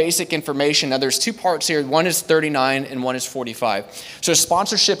all the basic information. Now, there's two parts here. One is $39 and one is $45. So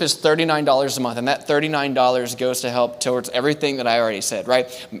sponsorship is $39 a month, and that $39 goes to help towards everything that I already said,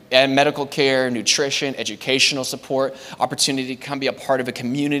 right? And medical care, nutrition, educational support, opportunity to come be a part of a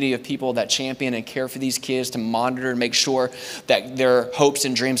community of people that champion and care for these kids, to monitor and make sure that their hopes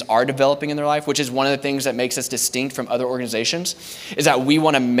and dreams are developing in their life, which is one of the things that makes us distinct from other organizations, is that we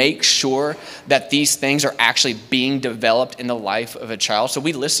want to make sure that these things are actually being developed in the life of a child. So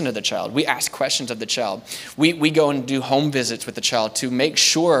we listen to the child. We ask questions of the child. We go and do home visits with the child to make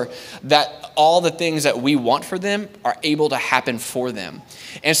sure that all the things that we want for them are able to happen for them.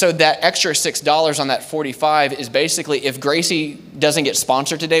 And so that extra $6 on that $45 is basically, if Gracie doesn't get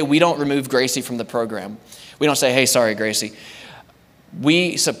sponsored today, we don't remove Gracie from the program. We don't say, hey, sorry, Gracie.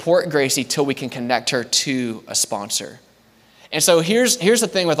 We support Gracie till we can connect her to a sponsor. And so here's the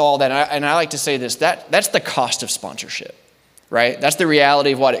thing with all that, and I like to say this, that's the cost of sponsorship. Right? That's the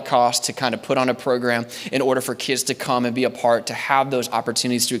reality of what it costs to kind of put on a program in order for kids to come and be a part, to have those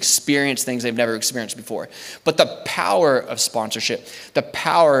opportunities to experience things they've never experienced before. But the power of sponsorship, the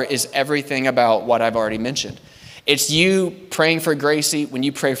power is everything about what I've already mentioned. It's you praying for Gracie when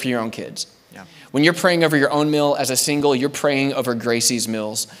you pray for your own kids. Yeah. When you're praying over your own meal as a single, you're praying over Gracie's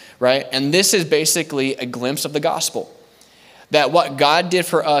meals, right? And this is basically a glimpse of the gospel. that what God did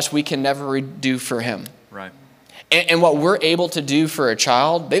for us, we can never do for him. Right. And what we're able to do for a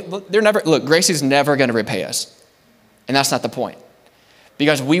child, Gracie's never going to repay us. And that's not the point.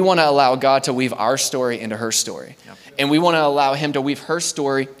 Because we want to allow God to weave our story into her story. Yep. And we want to allow him to weave her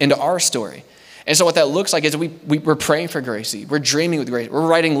story into our story. And so what that looks like is we're praying for Gracie. We're dreaming with Gracie. We're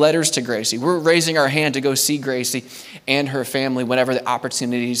writing letters to Gracie. We're raising our hand to go see Gracie and her family whenever the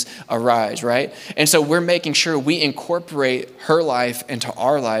opportunities arise, right? And so we're making sure we incorporate her life into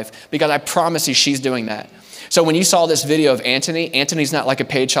our life, because I promise you she's doing that. So when you saw this video of Anthony, Anthony's not like a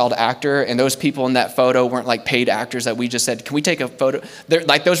paid child actor, and those people in that photo weren't like paid actors that we just said, can we take a photo?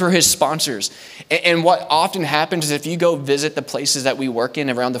 Like those were his sponsors. And what often happens is if you go visit the places that we work in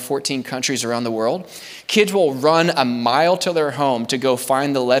around the 14 countries around the world, kids will run a mile to their home to go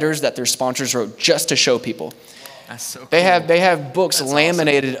find the letters that their sponsors wrote just to show people. That's so cool. They have books That's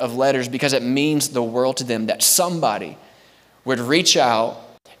laminated awesome. Of letters because it means the world to them that somebody would reach out.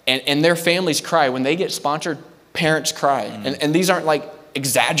 And their families cry. When they get sponsored, parents cry. Mm-hmm. And these aren't like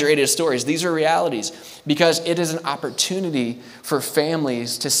exaggerated stories. These are realities, because it is an opportunity for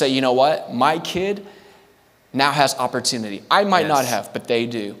families to say, you know what? My kid now has opportunity. I might not have, but they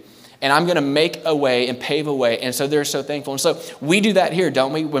do. And I'm going to make a way and pave a way. And so they're so thankful. And so we do that here,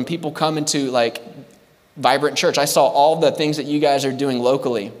 don't we? When people come into like Vibrant Church, I saw all the things that you guys are doing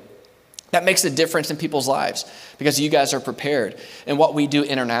locally. That makes a difference in people's lives because you guys are prepared. And what we do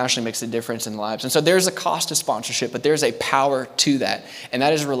internationally makes a difference in lives. And so there's a cost to sponsorship, but there's a power to that. And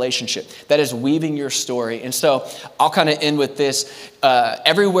that is a relationship. That is weaving your story. And so I'll kind of end with this.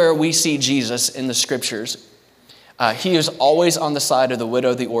 Everywhere we see Jesus in the scriptures, he is always on the side of the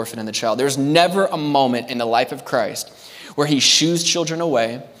widow, the orphan, and the child. There's never a moment in the life of Christ where he shoos children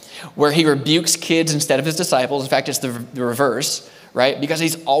away, where he rebukes kids instead of his disciples. In fact, it's the reverse. Right? Because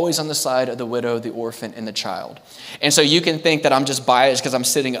he's always on the side of the widow, the orphan, and the child. And so you can think that I'm just biased because I'm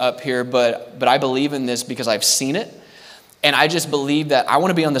sitting up here, but I believe in this because I've seen it. And I just believe that I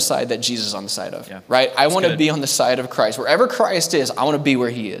want to be on the side that Jesus is on the side of, right? I want to be on the side of Christ. Wherever Christ is, I want to be where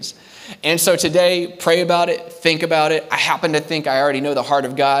he is. And so today, pray about it, think about it. I happen to think I already know the heart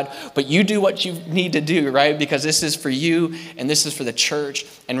of God, but you do what you need to do, right? Because this is for you and this is for the church.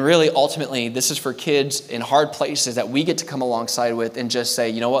 And really, ultimately, this is for kids in hard places that we get to come alongside with and just say,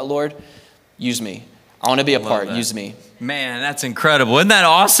 you know what, Lord, use me. I want to be a part, use me. Man, that's incredible. Isn't that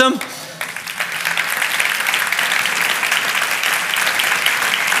awesome?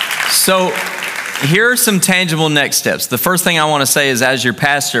 So here are some tangible next steps. The first thing I want to say is, as your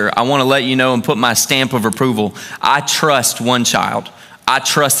pastor, I want to let you know and put my stamp of approval. I trust OneChild. I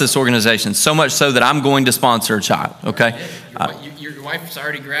trust this organization, so much so that I'm going to sponsor a child, okay? Your wife's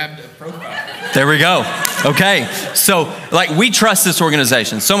already grabbed a profile. There we go. Okay, so like we trust this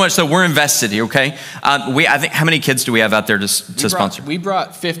organization, so much so we're invested here, okay? I think, how many kids do we have out there to sponsor? We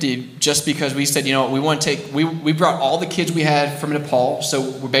brought 50 just because we said, you know, we want to take, we brought all the kids we had from Nepal. So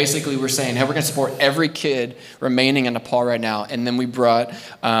we're saying, hey, we're going to support every kid remaining in Nepal right now. And then we brought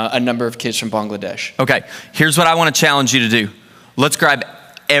a number of kids from Bangladesh. Okay, here's what I want to challenge you to do. Let's grab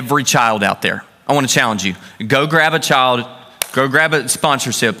every child out there. I want to challenge you. Go grab a child. Go grab a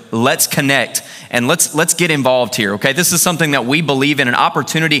sponsorship. Let's connect and let's get involved here, okay? This is something that we believe in, an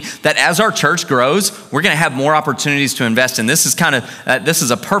opportunity that as our church grows, we're going to have more opportunities to invest in. This is this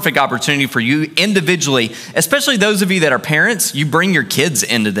is a perfect opportunity for you individually, especially those of you that are parents. You bring your kids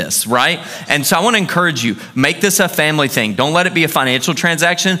into this, right? And so I want to encourage you, make this a family thing. Don't let it be a financial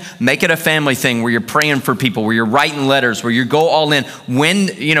transaction. Make it a family thing where you're praying for people, where you're writing letters, where you go all in. When,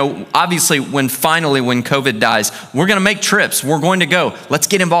 obviously when COVID dies, we're going to make trips. We're going to go. Let's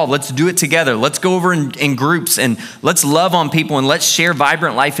get involved. Let's do it together. Let's go over in groups and let's love on people and let's share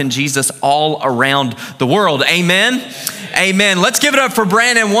vibrant life in Jesus all around the world. Amen. Amen. Let's give it up for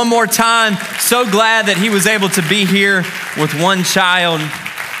Brandon one more time. So glad that he was able to be here with OneChild.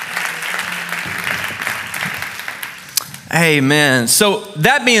 Amen. So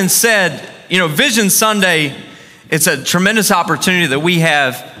that being said, Vision Sunday, it's a tremendous opportunity that we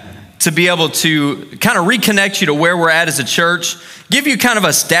have to be able to kind of reconnect you to where we're at as a church, give you kind of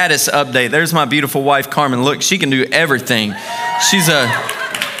a status update. There's my beautiful wife, Carmen. Look, she can do everything. She's a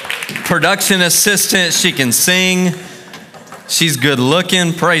production assistant. She can sing. She's good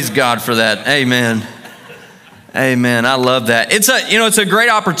looking. Praise God for that. Amen. Amen. I love that. It's a great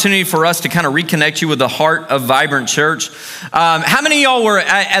opportunity for us to kind of reconnect you with the heart of Vibrant Church. How many of y'all were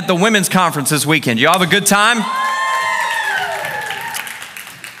at the women's conference this weekend? Y'all have a good time?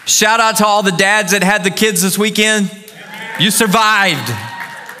 Shout out to all the dads that had the kids this weekend. You survived.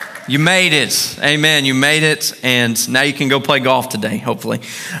 You made it. Amen. You made it. And now you can go play golf today, hopefully.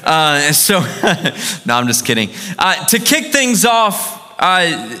 No, I'm just kidding. To kick things off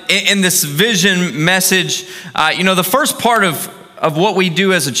in this vision message, the first part of what we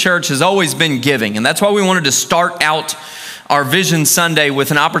do as a church has always been giving. And that's why we wanted to start out our Vision Sunday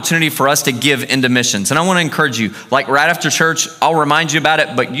with an opportunity for us to give into missions. And I want to encourage you, like right after church, I'll remind you about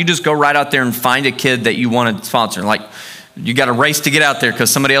it, but you just go right out there and find a kid that you want to sponsor. Like, you got to race to get out there because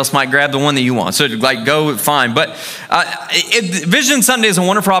somebody else might grab the one that you want. So like, go fine. But Vision Sunday is a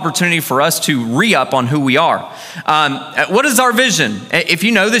wonderful opportunity for us to re-up on who we are. What is our vision? If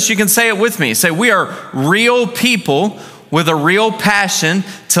you know this, you can say it with me. Say, we are real people with a real passion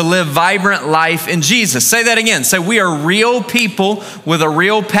to live vibrant life in Jesus. Say that again. Say, we are real people with a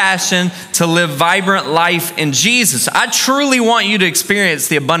real passion to live vibrant life in Jesus. I truly want you to experience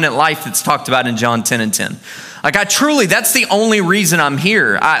the abundant life that's talked about in John 10:10. Like, that's the only reason I'm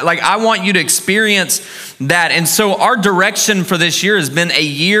here. I want you to experience that. And so our direction for this year has been a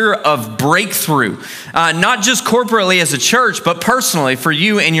year of breakthrough, not just corporately as a church, but personally for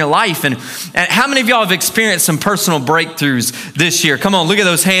you in your life. And how many of y'all have experienced some personal breakthroughs this year? Come on, look at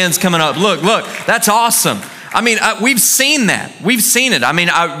those hands coming up. Look, that's awesome. I mean, we've seen that. We've seen it. I mean,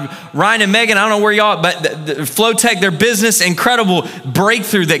 Ryan and Megan, I don't know where y'all, but Flowtech, their business, incredible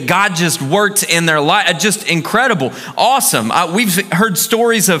breakthrough that God just worked in their life. Just incredible. Awesome. We've heard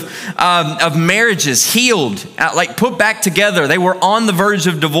stories of marriages healed, like put back together. They were on the verge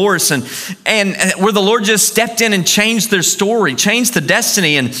of divorce and where the Lord just stepped in and changed their story, changed the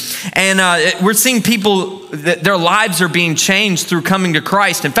destiny. And we're seeing people, that their lives are being changed through coming to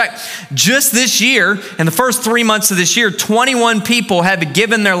Christ. In fact, just this year, in the first 3 months of this year, 21 people have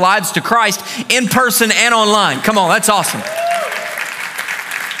given their lives to Christ in person and online. Come on, that's awesome.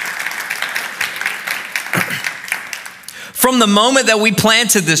 From the moment that we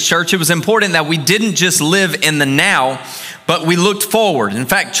planted this church, it was important that we didn't just live in the now, but we looked forward. In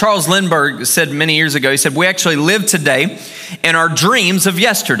fact, Charles Lindbergh said many years ago, he said, we actually live today in our dreams of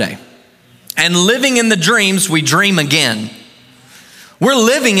yesterday. And living in the dreams, we dream again. We're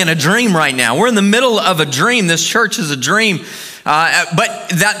living in a dream right now. We're in the middle of a dream. This church is a dream. But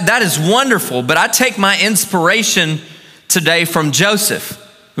that is wonderful. But I take my inspiration today from Joseph,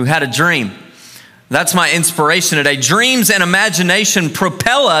 who had a dream. That's my inspiration today. Dreams and imagination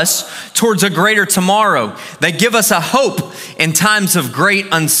propel us towards a greater tomorrow. They give us a hope in times of great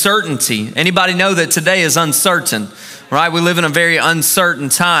uncertainty. Anybody know that today is uncertain, right? We live in a very uncertain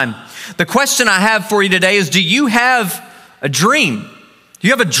time. The question I have for you today is, do you have a dream? Do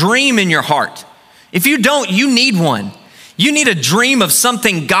you have a dream in your heart? If you don't, you need one. You need a dream of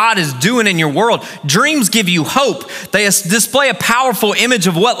something God is doing in your world. Dreams give you hope. They display a powerful image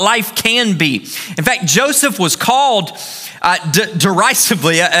of what life can be. In fact, Joseph was called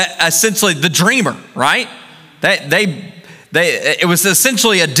derisively, essentially the dreamer, right? It was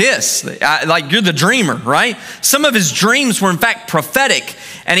essentially a diss, like you're the dreamer, right? Some of his dreams were in fact prophetic,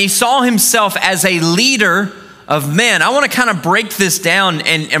 and he saw himself as a leader of men. I want to kind of break this down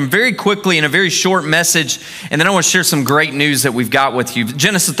and very quickly in a very short message, and then I want to share some great news that we've got with you.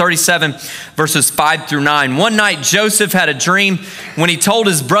 Genesis 37, verses 5 through 9. One night, Joseph had a dream. When he told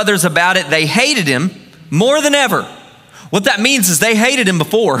his brothers about it, they hated him more than ever. What that means is they hated him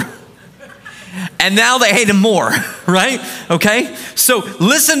before, and now they hate him more, right? Okay? So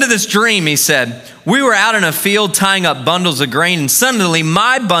listen to this dream, he said. We were out in a field tying up bundles of grain, and suddenly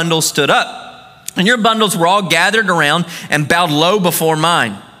my bundle stood up. And your bundles were all gathered around and bowed low before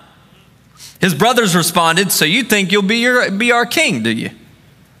mine. His brothers responded, so you think you'll be our king, do you?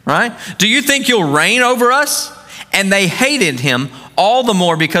 Right? Do you think you'll reign over us? And they hated him all the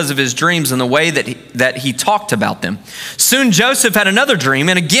more because of his dreams and the way that he talked about them. Soon Joseph had another dream,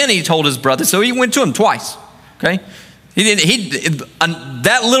 and again he told his brothers, so he went to him twice, okay?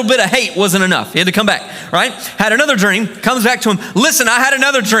 That little bit of hate wasn't enough. He had to come back, right? Had another dream, comes back to him. Listen, I had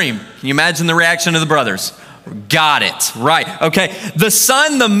another dream. Can you imagine the reaction of the brothers? Got it, right, okay. The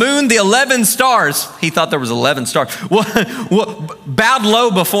sun, the moon, the 11 stars. He thought there was 11 stars. Bowed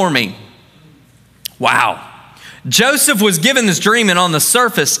low before me. Wow. Joseph was given this dream, and on the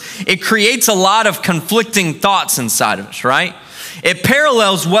surface, it creates a lot of conflicting thoughts inside of us, right? It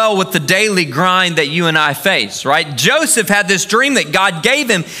parallels well with the daily grind that you and I face, right? Joseph had this dream that God gave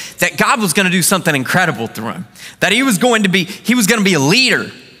him, that God was going to do something incredible through him, that he was going to be a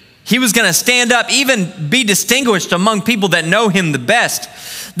leader. He was going to stand up, even be distinguished among people that know him the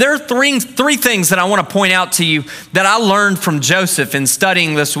best. There are three things that I want to point out to you that I learned from Joseph in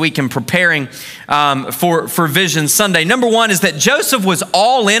studying this week and preparing for Vision Sunday. Number one is that Joseph was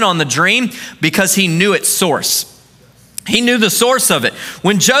all in on the dream because he knew its source. He knew the source of it.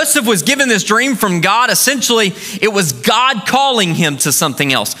 When Joseph was given this dream from God, essentially it was God calling him to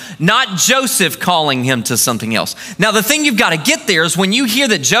something else, not Joseph calling him to something else. Now, the thing you've got to get there is when you hear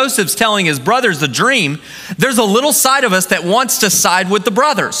that Joseph's telling his brothers the dream, there's a little side of us that wants to side with the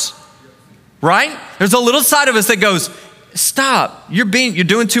brothers, right? There's a little side of us that goes, stop, you're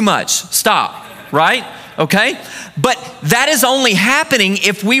doing too much, stop, right? Okay? But that is only happening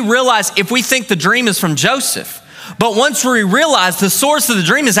if we think the dream is from Joseph. But once we realize the source of the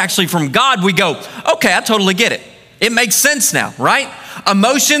dream is actually from God, we go, okay, I totally get it. It makes sense now, right?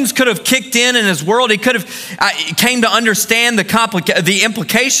 Emotions could have kicked in his world. He could have came to understand the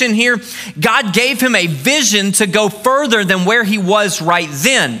implication here. God gave him a vision to go further than where he was right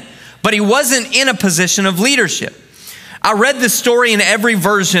then, but he wasn't in a position of leadership. I read this story in every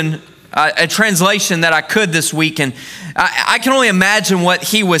version, a translation that I could this week, and I can only imagine what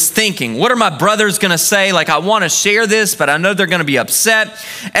he was thinking. What are my brothers going to say? Like, I want to share this, but I know they're going to be upset.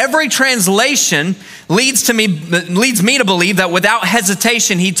 Every translation leads me to believe that without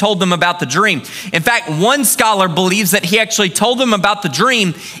hesitation, he told them about the dream. In fact, one scholar believes that he actually told them about the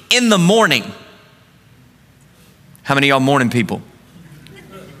dream in the morning. How many of y'all morning people?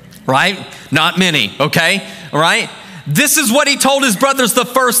 Right? Not many, okay? All right? This is what he told his brothers the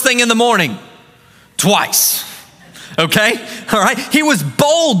first thing in the morning. Twice. Okay? All right? He was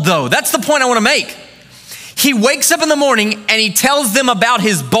bold, though. That's the point I want to make. He wakes up in the morning and he tells them about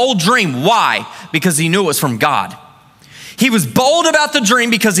his bold dream. Why? Because he knew it was from God. He was bold about the dream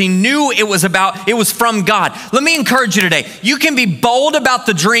because he knew it was from God. Let me encourage you today. You can be bold about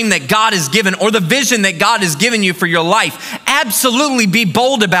the dream that God has given or the vision that God has given you for your life. Absolutely be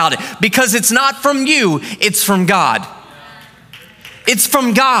bold about it because it's not from you, it's from God. It's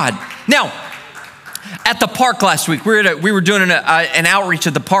from God. Now, at the park last week, we were doing an outreach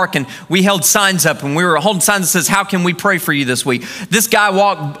at the park, and we held signs up, and we were holding signs that says, how can we pray for you this week? This guy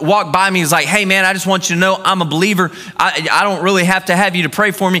walked by me. He's like, hey, man, I just want you to know I'm a believer. I don't really have to have you to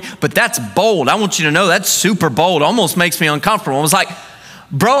pray for me, but that's bold. I want you to know that's super bold. Almost makes me uncomfortable. I was like,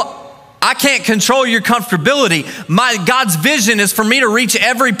 bro, I can't control your comfortability. God's vision is for me to reach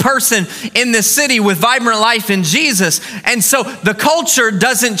every person in this city with vibrant life in Jesus. And so the culture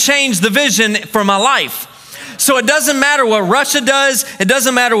doesn't change the vision for my life. So it doesn't matter what Russia does. It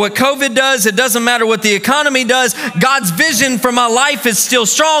doesn't matter what COVID does. It doesn't matter what the economy does. God's vision for my life is still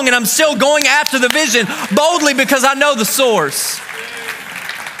strong, and I'm still going after the vision boldly because I know the source.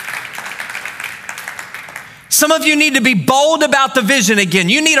 Some of you need to be bold about the vision again.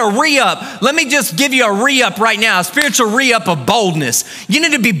 You need a re-up. Let me just give you a re-up right now, a spiritual re-up of boldness. You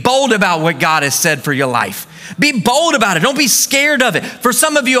need to be bold about what God has said for your life. Be bold about it. Don't be scared of it. For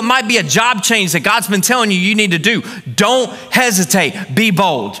some of you, it might be a job change that God's been telling you need to do. Don't hesitate. Be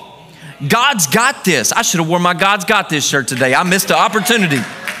bold. God's got this. I should have worn my God's got this shirt today. I missed the opportunity.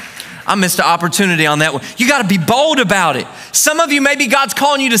 On that one. You got to be bold about it. Some of you, maybe God's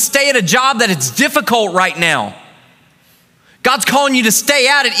calling you to stay at a job that it's difficult right now. God's calling you to stay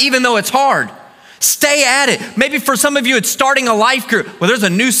at it even though it's hard. Stay at it. Maybe for some of you, it's starting a life group. Well, there's a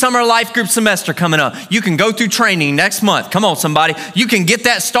new summer life group semester coming up. You can go through training next month. Come on, somebody. You can get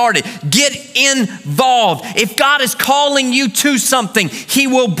that started. Get involved. If God is calling you to something, he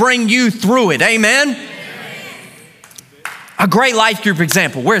will bring you through it. Amen? A great life group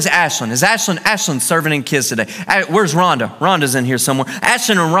example. Where's Ashlyn? Is Ashlyn's serving in kids today? Where's Rhonda? Rhonda's in here somewhere.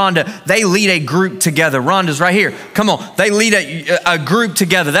 Ashlyn and Rhonda, they lead a group together. Rhonda's right here. Come on. They lead a group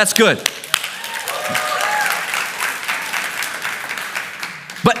together. That's good.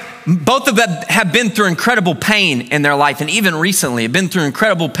 But both of them have been through incredible pain in their life, and even recently have been through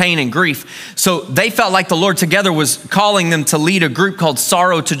incredible pain and grief. So they felt like the Lord together was calling them to lead a group called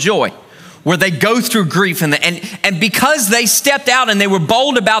Sorrow to Joy, where they go through grief and because they stepped out and they were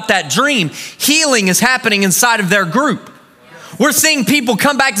bold about that dream, healing is happening inside of their group. We're seeing people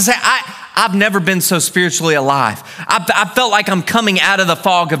come back to say, I've never been so spiritually alive. I felt like I'm coming out of the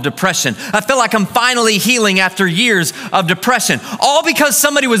fog of depression. I feel like I'm finally healing after years of depression. All because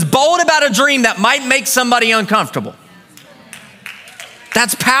somebody was bold about a dream that might make somebody uncomfortable.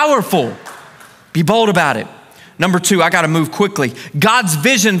 That's powerful. Be bold about it. Number 2, I got to move quickly. God's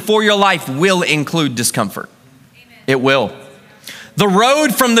vision for your life will include discomfort. Amen. It will. The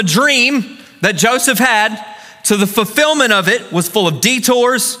road from the dream that Joseph had to the fulfillment of it was full of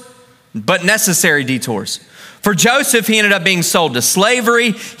detours, but necessary detours. For Joseph, he ended up being sold to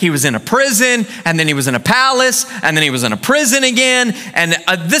slavery. He was in a prison, and then he was in a palace, and then he was in a prison again. And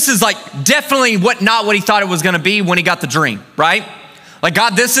this is like definitely not what he thought it was going to be when he got the dream, right? Like,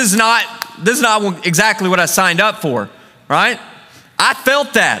 God, this is not exactly what I signed up for, right? I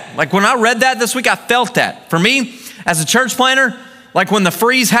felt that. Like when I read that this week, I felt that. For me, As a church planter, like when the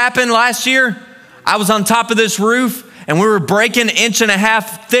freeze happened last year, I was on top of this roof and we were breaking 1.5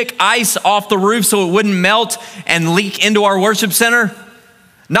 inch thick ice off the roof so it wouldn't melt and leak into our worship center.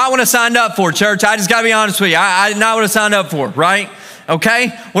 Not what I signed up for, church. I just got to be honest with you. I not what I signed up for, right? Okay?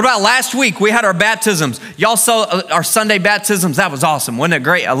 What about last week? We had our baptisms. Y'all saw our Sunday baptisms. That was awesome. Wasn't it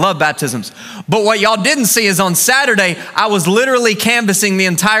great? I love baptisms. But what y'all didn't see is on Saturday, I was literally canvassing the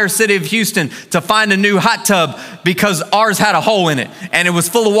entire city of Houston to find a new hot tub because ours had a hole in it and it was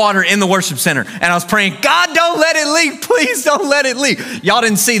full of water in the worship center. And I was praying, God, don't let it leak. Please don't let it leak. Y'all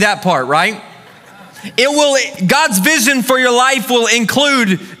didn't see that part, right? God's vision for your life will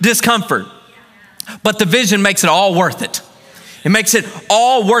include discomfort, but the vision makes it all worth it. It makes it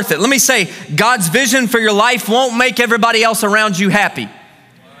all worth it. Let me say, God's vision for your life won't make everybody else around you happy.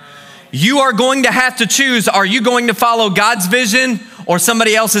 You are going to have to choose, are you going to follow God's vision or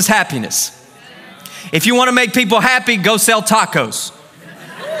somebody else's happiness? If you want to make people happy, go sell tacos.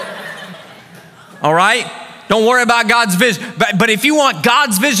 All right? Don't worry about God's vision. But if you want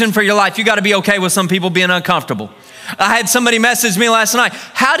God's vision for your life, you got to be okay with some people being uncomfortable. I had somebody message me last night.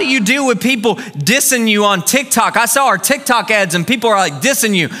 How do you deal with people dissing you on TikTok? I saw our TikTok ads and people are like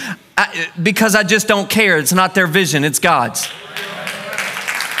dissing you. Because I just don't care. It's not their vision, it's God's.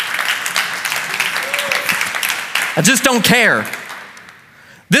 I just don't care.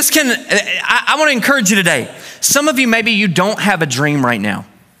 I want to encourage you today. Some of you, maybe you don't have a dream right now.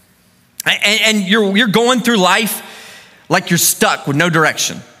 And you're going through life like you're stuck with no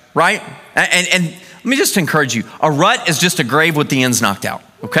direction, right? And let me just encourage you. A rut is just a grave with the ends knocked out,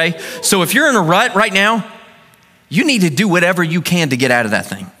 okay? So if you're in a rut right now, you need to do whatever you can to get out of that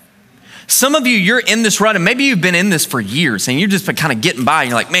thing. Some of you, you're in this rut, and maybe you've been in this for years, and you've just been kind of getting by,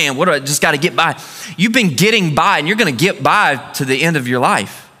 and you're like, man, what do I just got to get by? You've been getting by, and you're going to get by to the end of your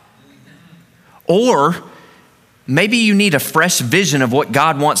life. Or maybe you need a fresh vision of what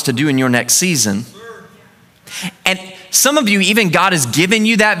God wants to do in your next season. And some of you, even God has given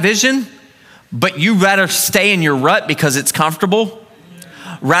you that vision, but you rather stay in your rut because it's comfortable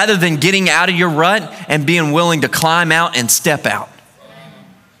rather than getting out of your rut and being willing to climb out and step out.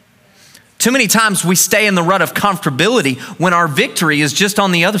 Too many times we stay in the rut of comfortability when our victory is just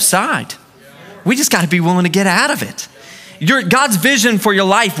on the other side. We just got to be willing to get out of it. God's vision for your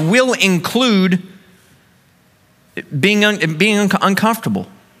life will include being uncomfortable.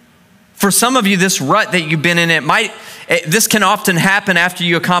 For some of you, this rut that you've been in, this can often happen after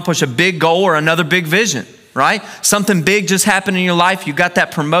you accomplish a big goal or another big vision, right? Something big just happened in your life. You got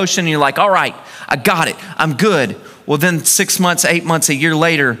that promotion and you're like, all right, I got it. I'm good. Well, then 6 months, 8 months, a year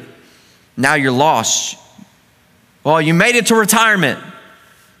later, now you're lost. Well, you made it to retirement.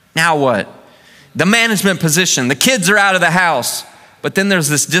 Now what? The management position, the kids are out of the house. But then there's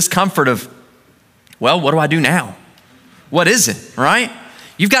this discomfort of, well, what do I do now? What is it, right?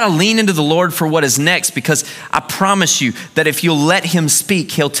 You've got to lean into the Lord for what is next, because I promise you that if you'll let him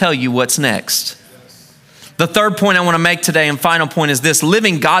speak, he'll tell you what's next. The third point I want to make today and final point is this: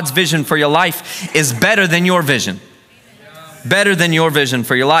 living God's vision for your life is better than your vision. Better than your vision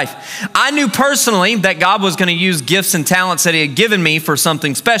for your life. I knew personally that God was going to use gifts and talents that he had given me for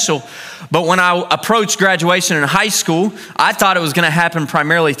something special. But when I approached graduation in high school, I thought it was going to happen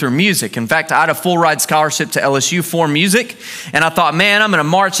primarily through music. In fact, I had a full ride scholarship to LSU for music. And I thought, man, I'm going to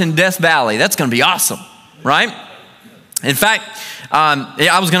march in Death Valley. That's going to be awesome, right? In fact,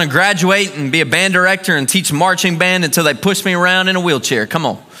 I was going to graduate and be a band director and teach marching band until they pushed me around in a wheelchair. Come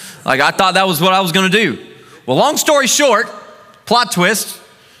on. Like, I thought that was what I was going to do. Well, long story short, plot twist,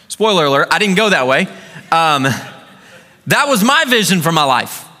 spoiler alert, I didn't go that way. That was my vision for my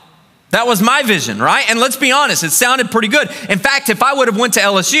life. That was my vision, right? And let's be honest, it sounded pretty good. In fact, if I would have went to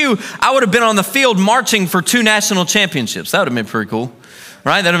LSU, I would have been on the field marching for 2 national championships. That would have been pretty cool,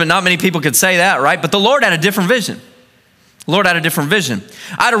 right? That would have been, not many people could say that, right? But the Lord had a different vision. The Lord had a different vision.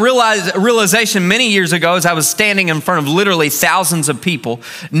 I had a realization many years ago as I was standing in front of literally thousands of people,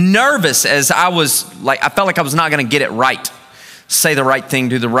 nervous as I felt like I was not going to get it right. Say the right thing,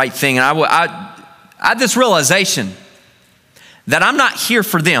 do the right thing. And I had this realization that I'm not here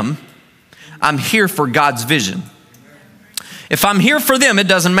for them. I'm here for God's vision. If I'm here for them, it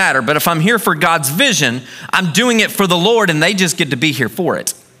doesn't matter. But if I'm here for God's vision, I'm doing it for the Lord, and they just get to be here for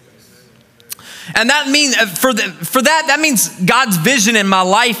it. And that means that means God's vision in my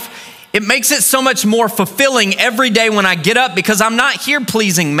life, it makes it so much more fulfilling every day when I get up, because I'm not here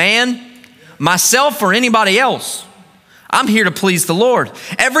pleasing man, myself, or anybody else. I'm here to please the Lord.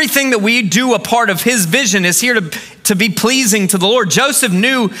 Everything that we do a part of his vision is here to be pleasing to the Lord. Joseph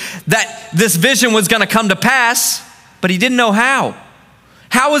knew that this vision was going to come to pass, but he didn't know how.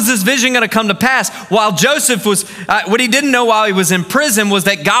 How was this vision going to come to pass? While Joseph was, what he didn't know while he was in prison was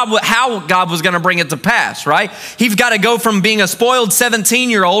that how God was going to bring it to pass, right? He's got to go from being a spoiled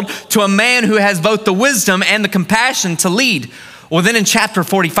 17-year-old to a man who has both the wisdom and the compassion to lead. Well, then in chapter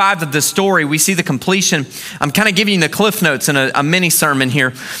 45 of this story, we see the completion. I'm kind of giving you the cliff notes in a mini sermon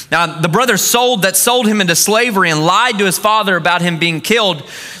here. Now, the brother that sold him into slavery and lied to his father about him being killed,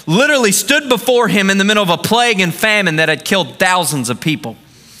 literally stood before him in the middle of a plague and famine that had killed thousands of people,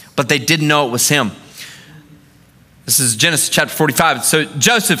 but they didn't know it was him. This is Genesis chapter 45. So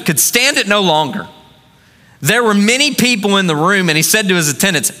Joseph could stand it no longer. There were many people in the room, and he said to his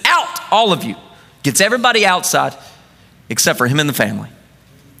attendants, "Out, all of you." Gets everybody outside except for him and the family.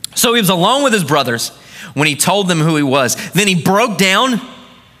 So he was alone with his brothers when he told them who he was. Then he broke down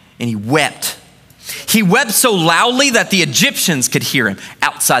and he wept. He wept so loudly that the Egyptians could hear him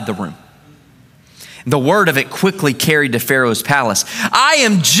outside the room. The word of it quickly carried to Pharaoh's palace. "I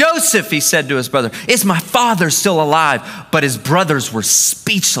am Joseph," he said to his brother. "Is my father still alive?" But his brothers were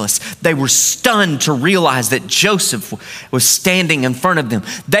speechless. They were stunned to realize that Joseph was standing in front of them.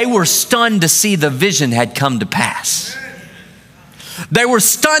 They were stunned to see the vision had come to pass. They were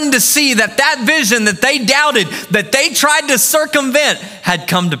stunned to see that vision that they doubted, that they tried to circumvent, had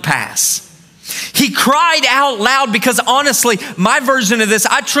come to pass. He cried out loud because honestly, my version of this,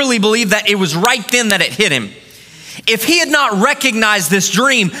 I truly believe that it was right then that it hit him. If he had not recognized this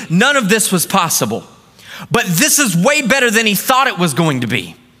dream, none of this was possible. But this is way better than he thought it was going to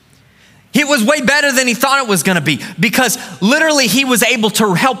be. It was way better than he thought it was going to be, because literally he was able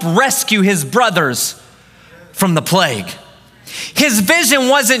to help rescue his brothers from the plague. His vision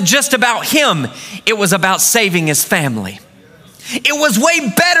wasn't just about him, it was about saving his family. It was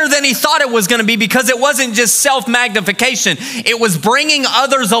way better than he thought it was going to be, because it wasn't just self-magnification. It was bringing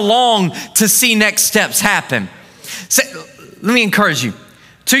others along to see next steps happen. So, let me encourage you.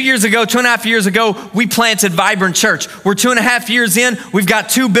 2.5 years ago, we planted Vibrant Church. We're 2.5 years in. We've got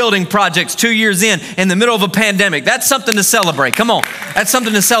 2 building projects 2 years in the middle of a pandemic. That's something to celebrate. Come on. That's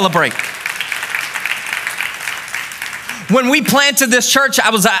something to celebrate. When we planted this church,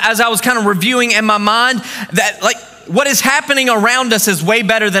 as I was kind of reviewing in my mind, that what is happening around us is way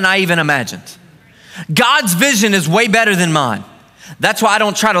better than I even imagined. God's vision is way better than mine. That's why I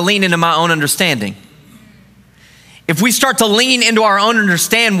don't try to lean into my own understanding. If we start to lean into our own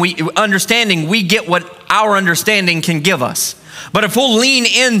understanding, we get what our understanding can give us. But if we'll lean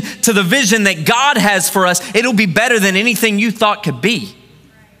into the vision that God has for us, it'll be better than anything you thought could be.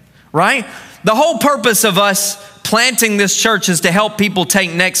 Right? The whole purpose of us planting this church is to help people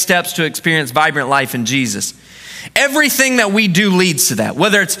take next steps to experience vibrant life in Jesus. Everything that we do leads to that,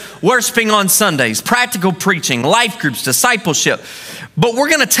 whether it's worshiping on Sundays, practical preaching, life groups, discipleship. But we're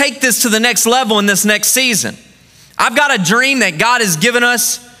going to take this to the next level in this next season. I've got a dream that God has given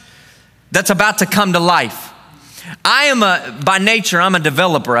us that's about to come to life. By nature, I'm a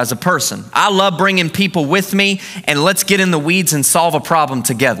developer as a person. I love bringing people with me and let's get in the weeds and solve a problem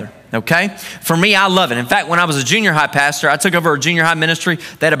together. Okay? For me, I love it. In fact, when I was a junior high pastor, I took over a junior high ministry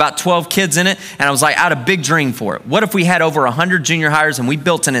that had about 12 kids in it, and I was like, I had a big dream for it. What if we had over 100 junior hires and we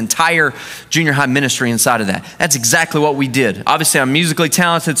built an entire junior high ministry inside of that? That's exactly what we did. Obviously, I'm musically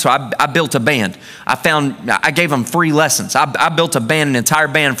talented, so I built a band. I gave them free lessons. I built an entire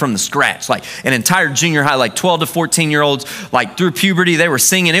band from the scratch, like an entire junior high, like 12 to 14-year-olds, like through puberty, they were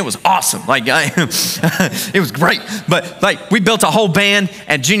singing. It was awesome. It was great. But we built a whole band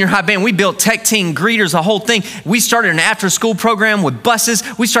at junior high band. We built tech team greeters, the whole thing. We started an after-school program with buses.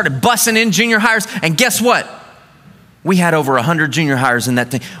 We started busing in junior hires, and guess what? We had over 100 junior hires in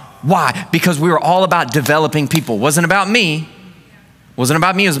that thing. Why? Because we were all about developing people. It wasn't about me. It wasn't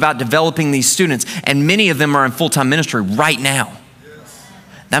about me. It was about developing these students, and many of them are in full-time ministry right now.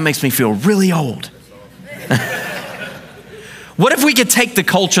 That makes me feel really old. What if we could take the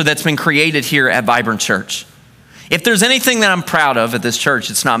culture that's been created here at Vibrant Church? If there's anything that I'm proud of at this church,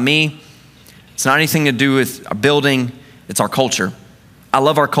 it's not me. It's not anything to do with a building. It's our culture. I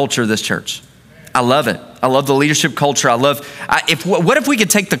love our culture of this church. I love it. I love the leadership culture. What if we could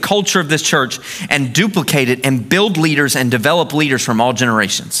take the culture of this church and duplicate it and build leaders and develop leaders from all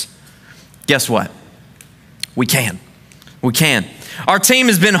generations? Guess what? We can. We can. Our team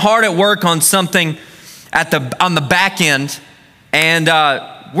has been hard at work on something on the back end, and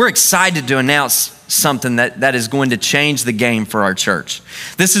we're excited to announce something that is going to change the game for our church.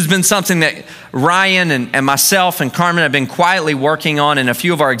 This has been something that Ryan and myself and Carmen have been quietly working on, and a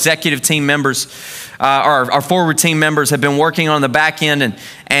few of our executive team members, our forward team members have been working on the back end,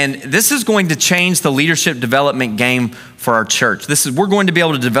 and this is going to change the leadership development game for our church. We're going to be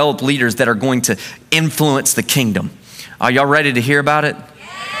able to develop leaders that are going to influence the kingdom. Are y'all ready to hear about it?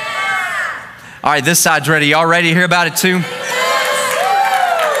 All right, this side's ready. Y'all ready to hear about it too?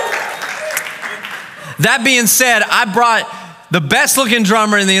 That being said, I brought the best looking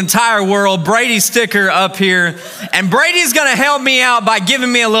drummer in the entire world, Brady Sticker, up here. And Brady's gonna help me out by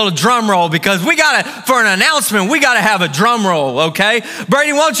giving me a little drum roll, because for an announcement, we gotta have a drum roll, okay?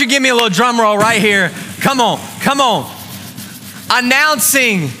 Brady, why don't you give me a little drum roll right here? Come on.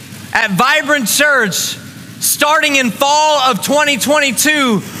 Announcing at Vibrant Church, starting in fall of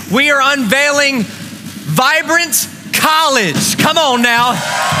 2022, we are unveiling Vibrant College. Come on now,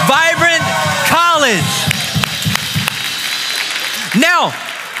 Vibrant College. Now,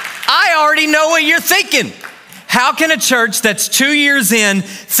 I already know what you're thinking. How can a church that's 2 years in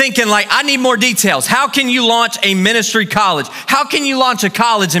thinking like, I need more details? How can you launch a ministry college? How can you launch a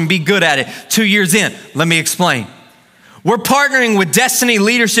college and be good at it 2 years in? Let me explain. We're partnering with Destiny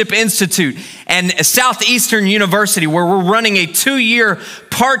Leadership Institute and Southeastern University, where we're running a 2-year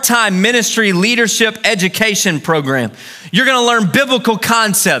part-time ministry leadership education program. You're gonna learn biblical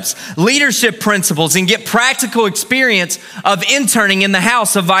concepts, leadership principles, and get practical experience of interning in the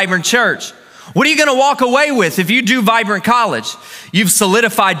house of Vibrant Church. What are you gonna walk away with if you do Vibrant College? You've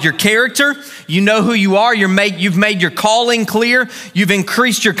solidified your character, you know who you are, you've made your calling clear, you've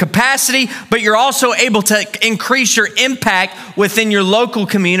increased your capacity, but you're also able to increase your impact within your local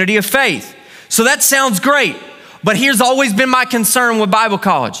community of faith. So that sounds great, but here's always been my concern with Bible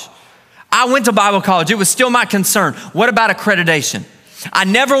college. I went to Bible college, it was still my concern. What about accreditation? I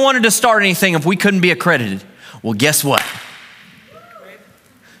never wanted to start anything if we couldn't be accredited. Well, guess what?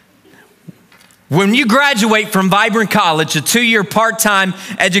 When you graduate from Vibrant College, a 2-year part-time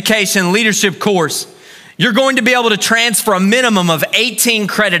education leadership course, you're going to be able to transfer a minimum of 18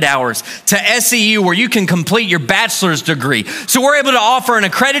 credit hours to SEU, where you can complete your bachelor's degree. So we're able to offer an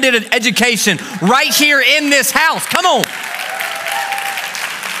accredited education right here in this house. Come on.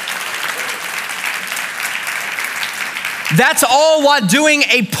 That's all while doing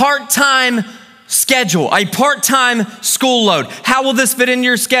a part-time schedule, a part-time school load. How will this fit into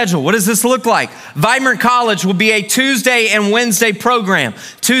your schedule? What does this look like? Vibrant College will be a Tuesday and Wednesday program.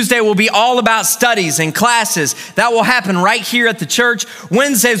 Tuesday will be all about studies and classes. That will happen right here at the church.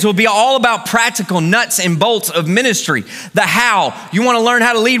 Wednesdays will be all about practical nuts and bolts of ministry. The how. You want to learn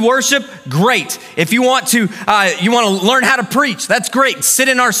how to lead worship? Great. If you want to learn how to preach, that's great. Sit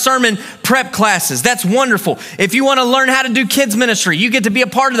in our sermon prep classes. That's wonderful. If you want to learn how to do kids ministry, you get to be a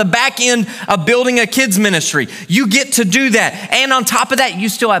part of the back end of building a kids ministry. You get to do that. And on top of that, you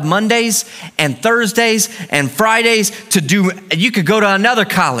still have Mondays and Thursdays and Fridays to do. You could go to another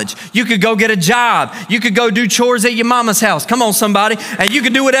college. You could go get a job. You could go do chores at your mama's house. Come on, somebody. And you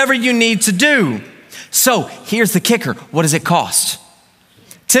could do whatever you need to do. So here's the kicker. What does it cost?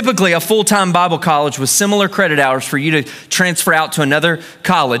 Typically, a full-time Bible college with similar credit hours for you to transfer out to another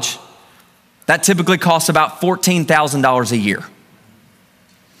college, that typically costs about $14,000 a year.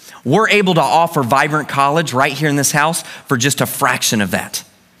 We're able to offer Vibrant College right here in this house for just a fraction of that.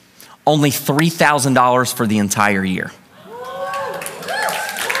 Only $3,000 for the entire year.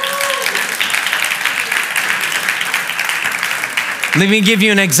 Let me give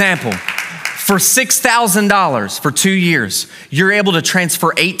you an example. For $6,000 for 2 years, you're able to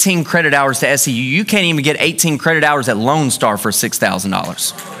transfer 18 credit hours to SEU. You can't even get 18 credit hours at Lone Star for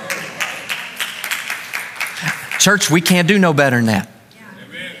 $6,000. Church, we can't do no better than that.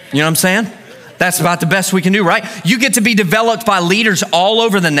 You know what I'm saying? That's about the best we can do, right? You get to be developed by leaders all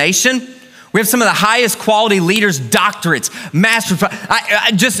over the nation. We have some of the highest quality leaders, doctorates, masters,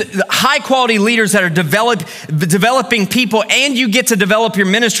 just high quality leaders that are developing people, and you get to develop your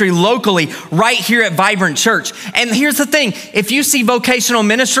ministry locally right here at Vibrant Church. And here's the thing, if you see vocational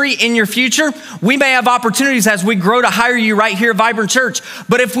ministry in your future, we may have opportunities as we grow to hire you right here at Vibrant Church.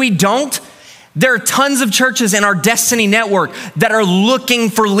 But if we don't, there are tons of churches in our Destiny network that are looking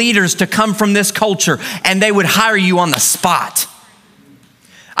for leaders to come from this culture, and they would hire you on the spot.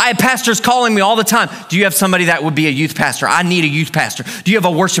 I have pastors calling me all the time. Do you have somebody that would be a youth pastor? I need a youth pastor. Do you have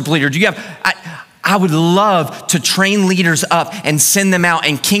a worship leader? Do you have... I would love to train leaders up and send them out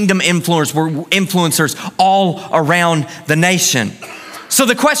and kingdom influencers all around the nation. So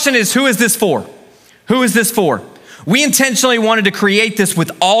the question is, who is this for? Who is this for? We intentionally wanted to create this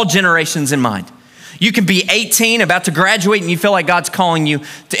with all generations in mind. You can be 18, about to graduate, and you feel like God's calling you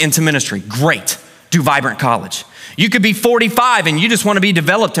into ministry. Great, do Vibrant College. You could be 45 and you just want to be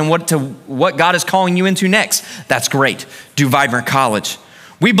developed in what God is calling you into next. That's great, do Vibrant College.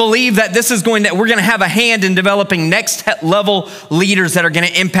 We believe that we're going to have a hand in developing next level leaders that are going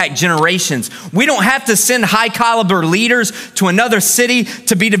to impact generations. We don't have to send high caliber leaders to another city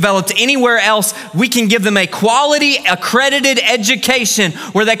to be developed anywhere else. We can give them a quality accredited education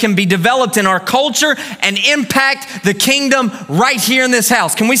where they can be developed in our culture and impact the kingdom right here in this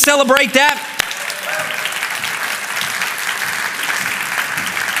house. Can we celebrate that?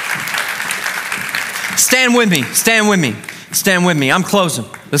 Stand with me, stand with me. Stand with me. I'm closing.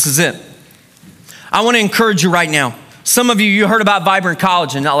 This is it. I want to encourage you right now. Some of you heard about Vibrant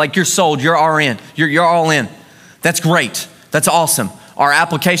College and not like you're sold, you're RN, you're all in. That's great. That's awesome. Our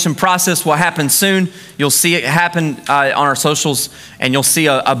application process will happen soon. You'll see it happen on our socials, and you'll see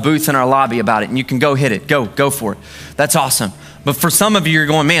a booth in our lobby about it, and you can go hit it. Go for it. That's awesome. But for some of you, you're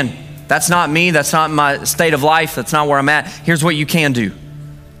going, man, that's not me. That's not my state of life. That's not where I'm at. Here's what you can do.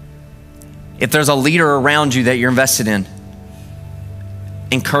 If there's a leader around you that you're invested in,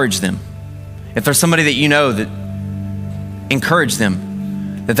 encourage them. If there's somebody that you know, that encourage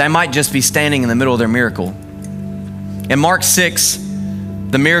them, that they might just be standing in the middle of their miracle. In Mark 6,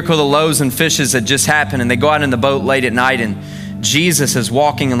 the miracle of the loaves and fishes had just happened, and they go out in the boat late at night, and Jesus is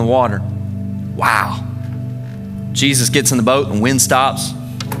walking in the water. Wow. Jesus gets in the boat and wind stops.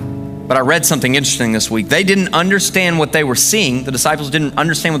 But I read something interesting this week. They didn't understand what they were seeing. The disciples didn't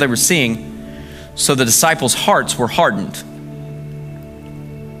understand what they were seeing, so the disciples' hearts were hardened.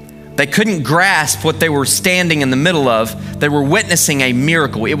 They couldn't grasp what they were standing in the middle of. They were witnessing a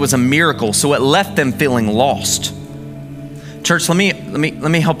miracle. It was a miracle, so it left them feeling lost. Church, let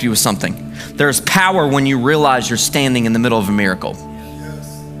me help you with something. There's power when you realize you're standing in the middle of a miracle.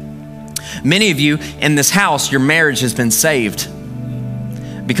 Many of you in this house, your marriage has been saved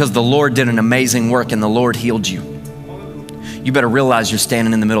because the Lord did an amazing work and the Lord healed you. You better realize you're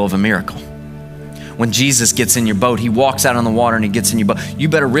standing in the middle of a miracle. When Jesus gets in your boat, he walks out on the water and he gets in your boat. You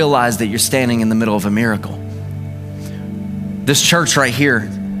better realize that you're standing in the middle of a miracle. This church right here,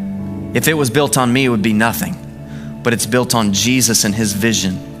 if it was built on me, it would be nothing. But it's built on Jesus and his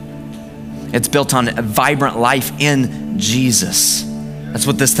vision. It's built on a vibrant life in Jesus. That's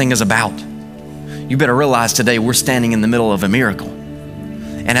what this thing is about. You better realize today we're standing in the middle of a miracle.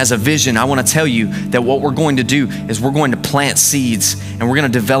 And as a vision, I want to tell you that what we're going to do is we're going to plant seeds and we're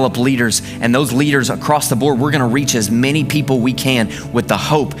going to develop leaders. And those leaders across the board, we're going to reach as many people we can with the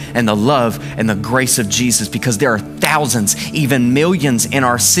hope and the love and the grace of Jesus, because there are thousands, even millions in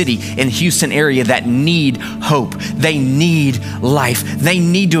our city, in Houston area, that need hope. They need life. They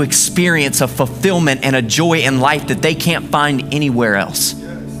need to experience a fulfillment and a joy in life that they can't find anywhere else.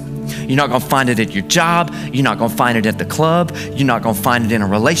 You're not going to find it at your job. You're not going to find it at the club. You're not going to find it in a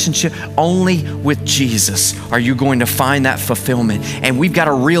relationship. Only with Jesus are you going to find that fulfillment. And we've got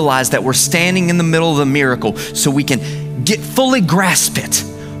to realize that we're standing in the middle of the miracle so we can fully grasp it,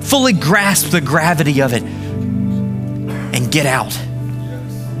 fully grasp the gravity of it, and get out.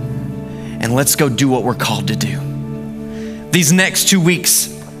 And let's go do what we're called to do. These next 2 weeks,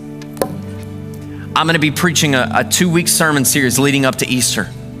 I'm going to be preaching a 2-week sermon series leading up to Easter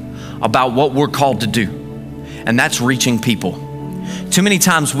about what we're called to do, and that's reaching people. Too many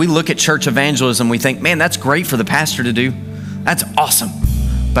times we look at church evangelism, we think, man, that's great for the pastor to do. That's awesome,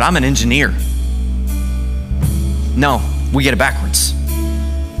 but I'm an engineer. No, we get it backwards.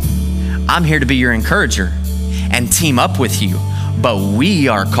 I'm here to be your encourager and team up with you, but we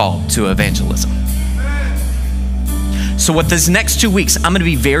are called to evangelism. So with this next 2 weeks, I'm gonna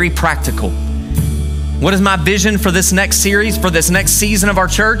be very practical. What is my vision for this next series, for this next season of our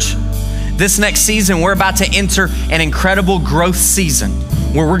church? This next season, we're about to enter an incredible growth season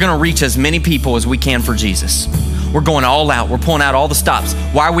where we're going to reach as many people as we can for Jesus. We're going all out. We're pulling out all the stops.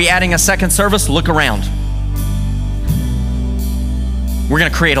 Why are we adding a second service? Look around. We're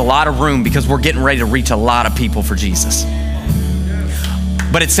going to create a lot of room because we're getting ready to reach a lot of people for Jesus.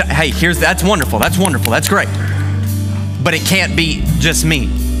 But it's, hey, that's wonderful. That's wonderful. That's great. But it can't be just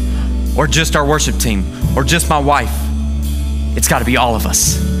me or just our worship team or just my wife. It's got to be all of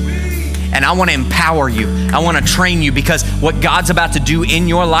us. And I want to empower you. I want to train you, because what God's about to do in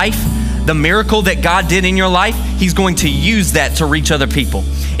your life, the miracle that God did in your life, he's going to use that to reach other people.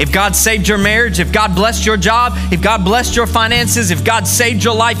 If God saved your marriage, if God blessed your job, if God blessed your finances, if God saved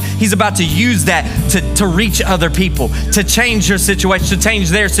your life, he's about to use that to reach other people, to change your situation, to change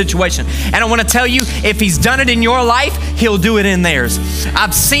their situation. And I want to tell you, if he's done it in your life, he'll do it in theirs.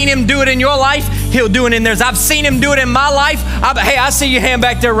 I've seen him do it in your life, he'll do it in theirs. I've seen him do it in my life. Hey, I see your hand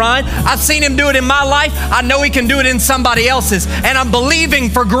back there, Ryan. I've seen him do it in my life. I know he can do it in somebody else's. And I'm believing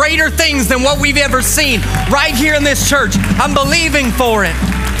for greater things than what we've ever seen right here in this church. I'm believing for it.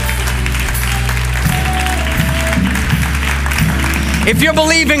 If you're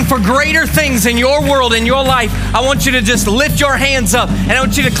believing for greater things in your world, in your life, I want you to just lift your hands up, and I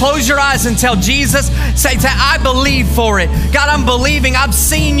want you to close your eyes and tell Jesus, say, I believe for it. God, I'm believing. I've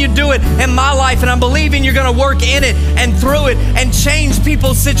seen you do it in my life, and I'm believing you're going to work in it and through it and change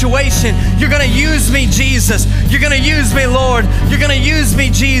people's situation. You're going to use me, Jesus. You're going to use me, Lord. You're going to use me,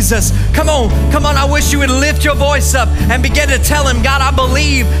 Jesus. Come on. I wish you would lift your voice up and begin to tell him, God, I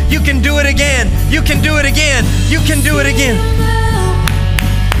believe you can do it again. You can do it again. You can do it again.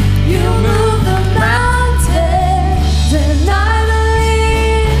 You move the mountains, and I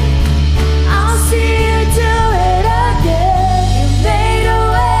believe I'll see you do it again. You made a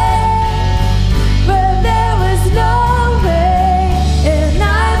way where there was no way, and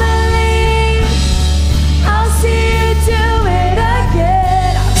I believe I'll see you do it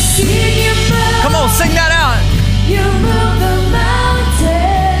again. I've seen you move. Come on, sing that out. You move the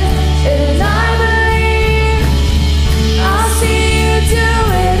mountains, and I believe I'll see you do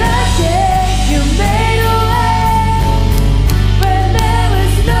it again. You made a way where there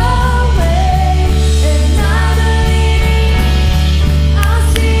was no way, and I believe I'll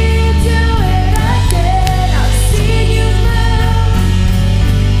see you do it again. I've seen you move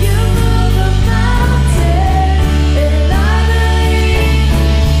the mountains, and I believe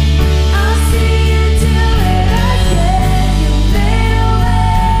I'll see you do it again. You made a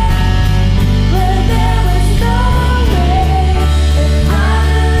way where there was no way, and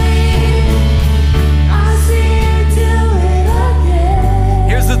I believe I'll see you do it again.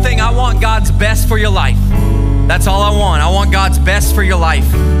 Here's the thing. I want God's best for your life. That's all I want. I want God's best for your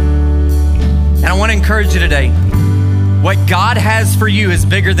life. And I want to encourage you today. What God has for you is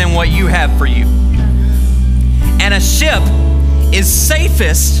bigger than what you have for you. And a ship is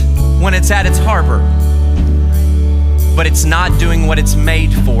safest when it's at its harbor. But it's not doing what it's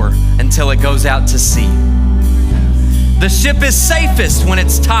made for until it goes out to sea. The ship is safest when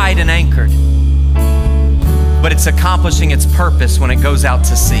it's tied and anchored. But it's accomplishing its purpose when it goes out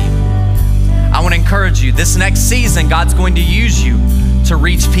to sea. I want to encourage you, this next season, God's going to use you to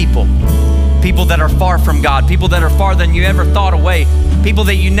reach people. People that are far from God, people that are farther than you ever thought away, people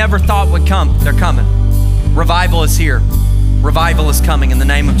that you never thought would come. They're coming. Revival is here. Revival is coming in the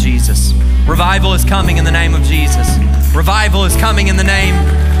name of Jesus. Revival is coming in the name of Jesus. Revival is coming in the name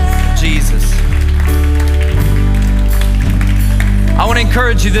of Jesus. I want to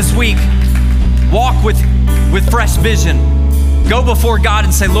encourage you this week, walk with fresh vision. Go before God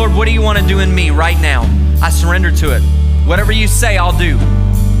and say, Lord, what do you want to do in me right now? I surrender to it. Whatever you say, I'll do.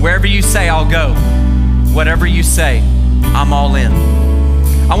 Wherever you say, I'll go. Whatever you say, I'm all in.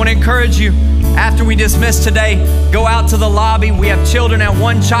 I want to encourage you, after we dismiss today, go out to the lobby. We have children at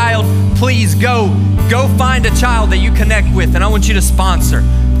OneChild. Please go find a child that you connect with, and I want you to sponsor.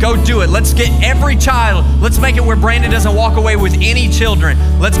 Go do it. Let's get every child. Let's make it where Brandon doesn't walk away with any children.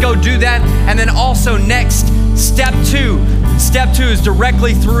 Let's go do that. And then also next, step two. Step two is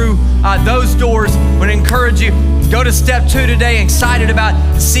directly through those doors. I want to encourage you, go to step two today, excited about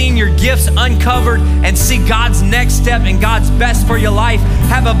seeing your gifts uncovered and see God's next step and God's best for your life.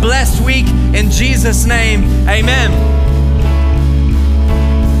 Have a blessed week in Jesus' name. Amen.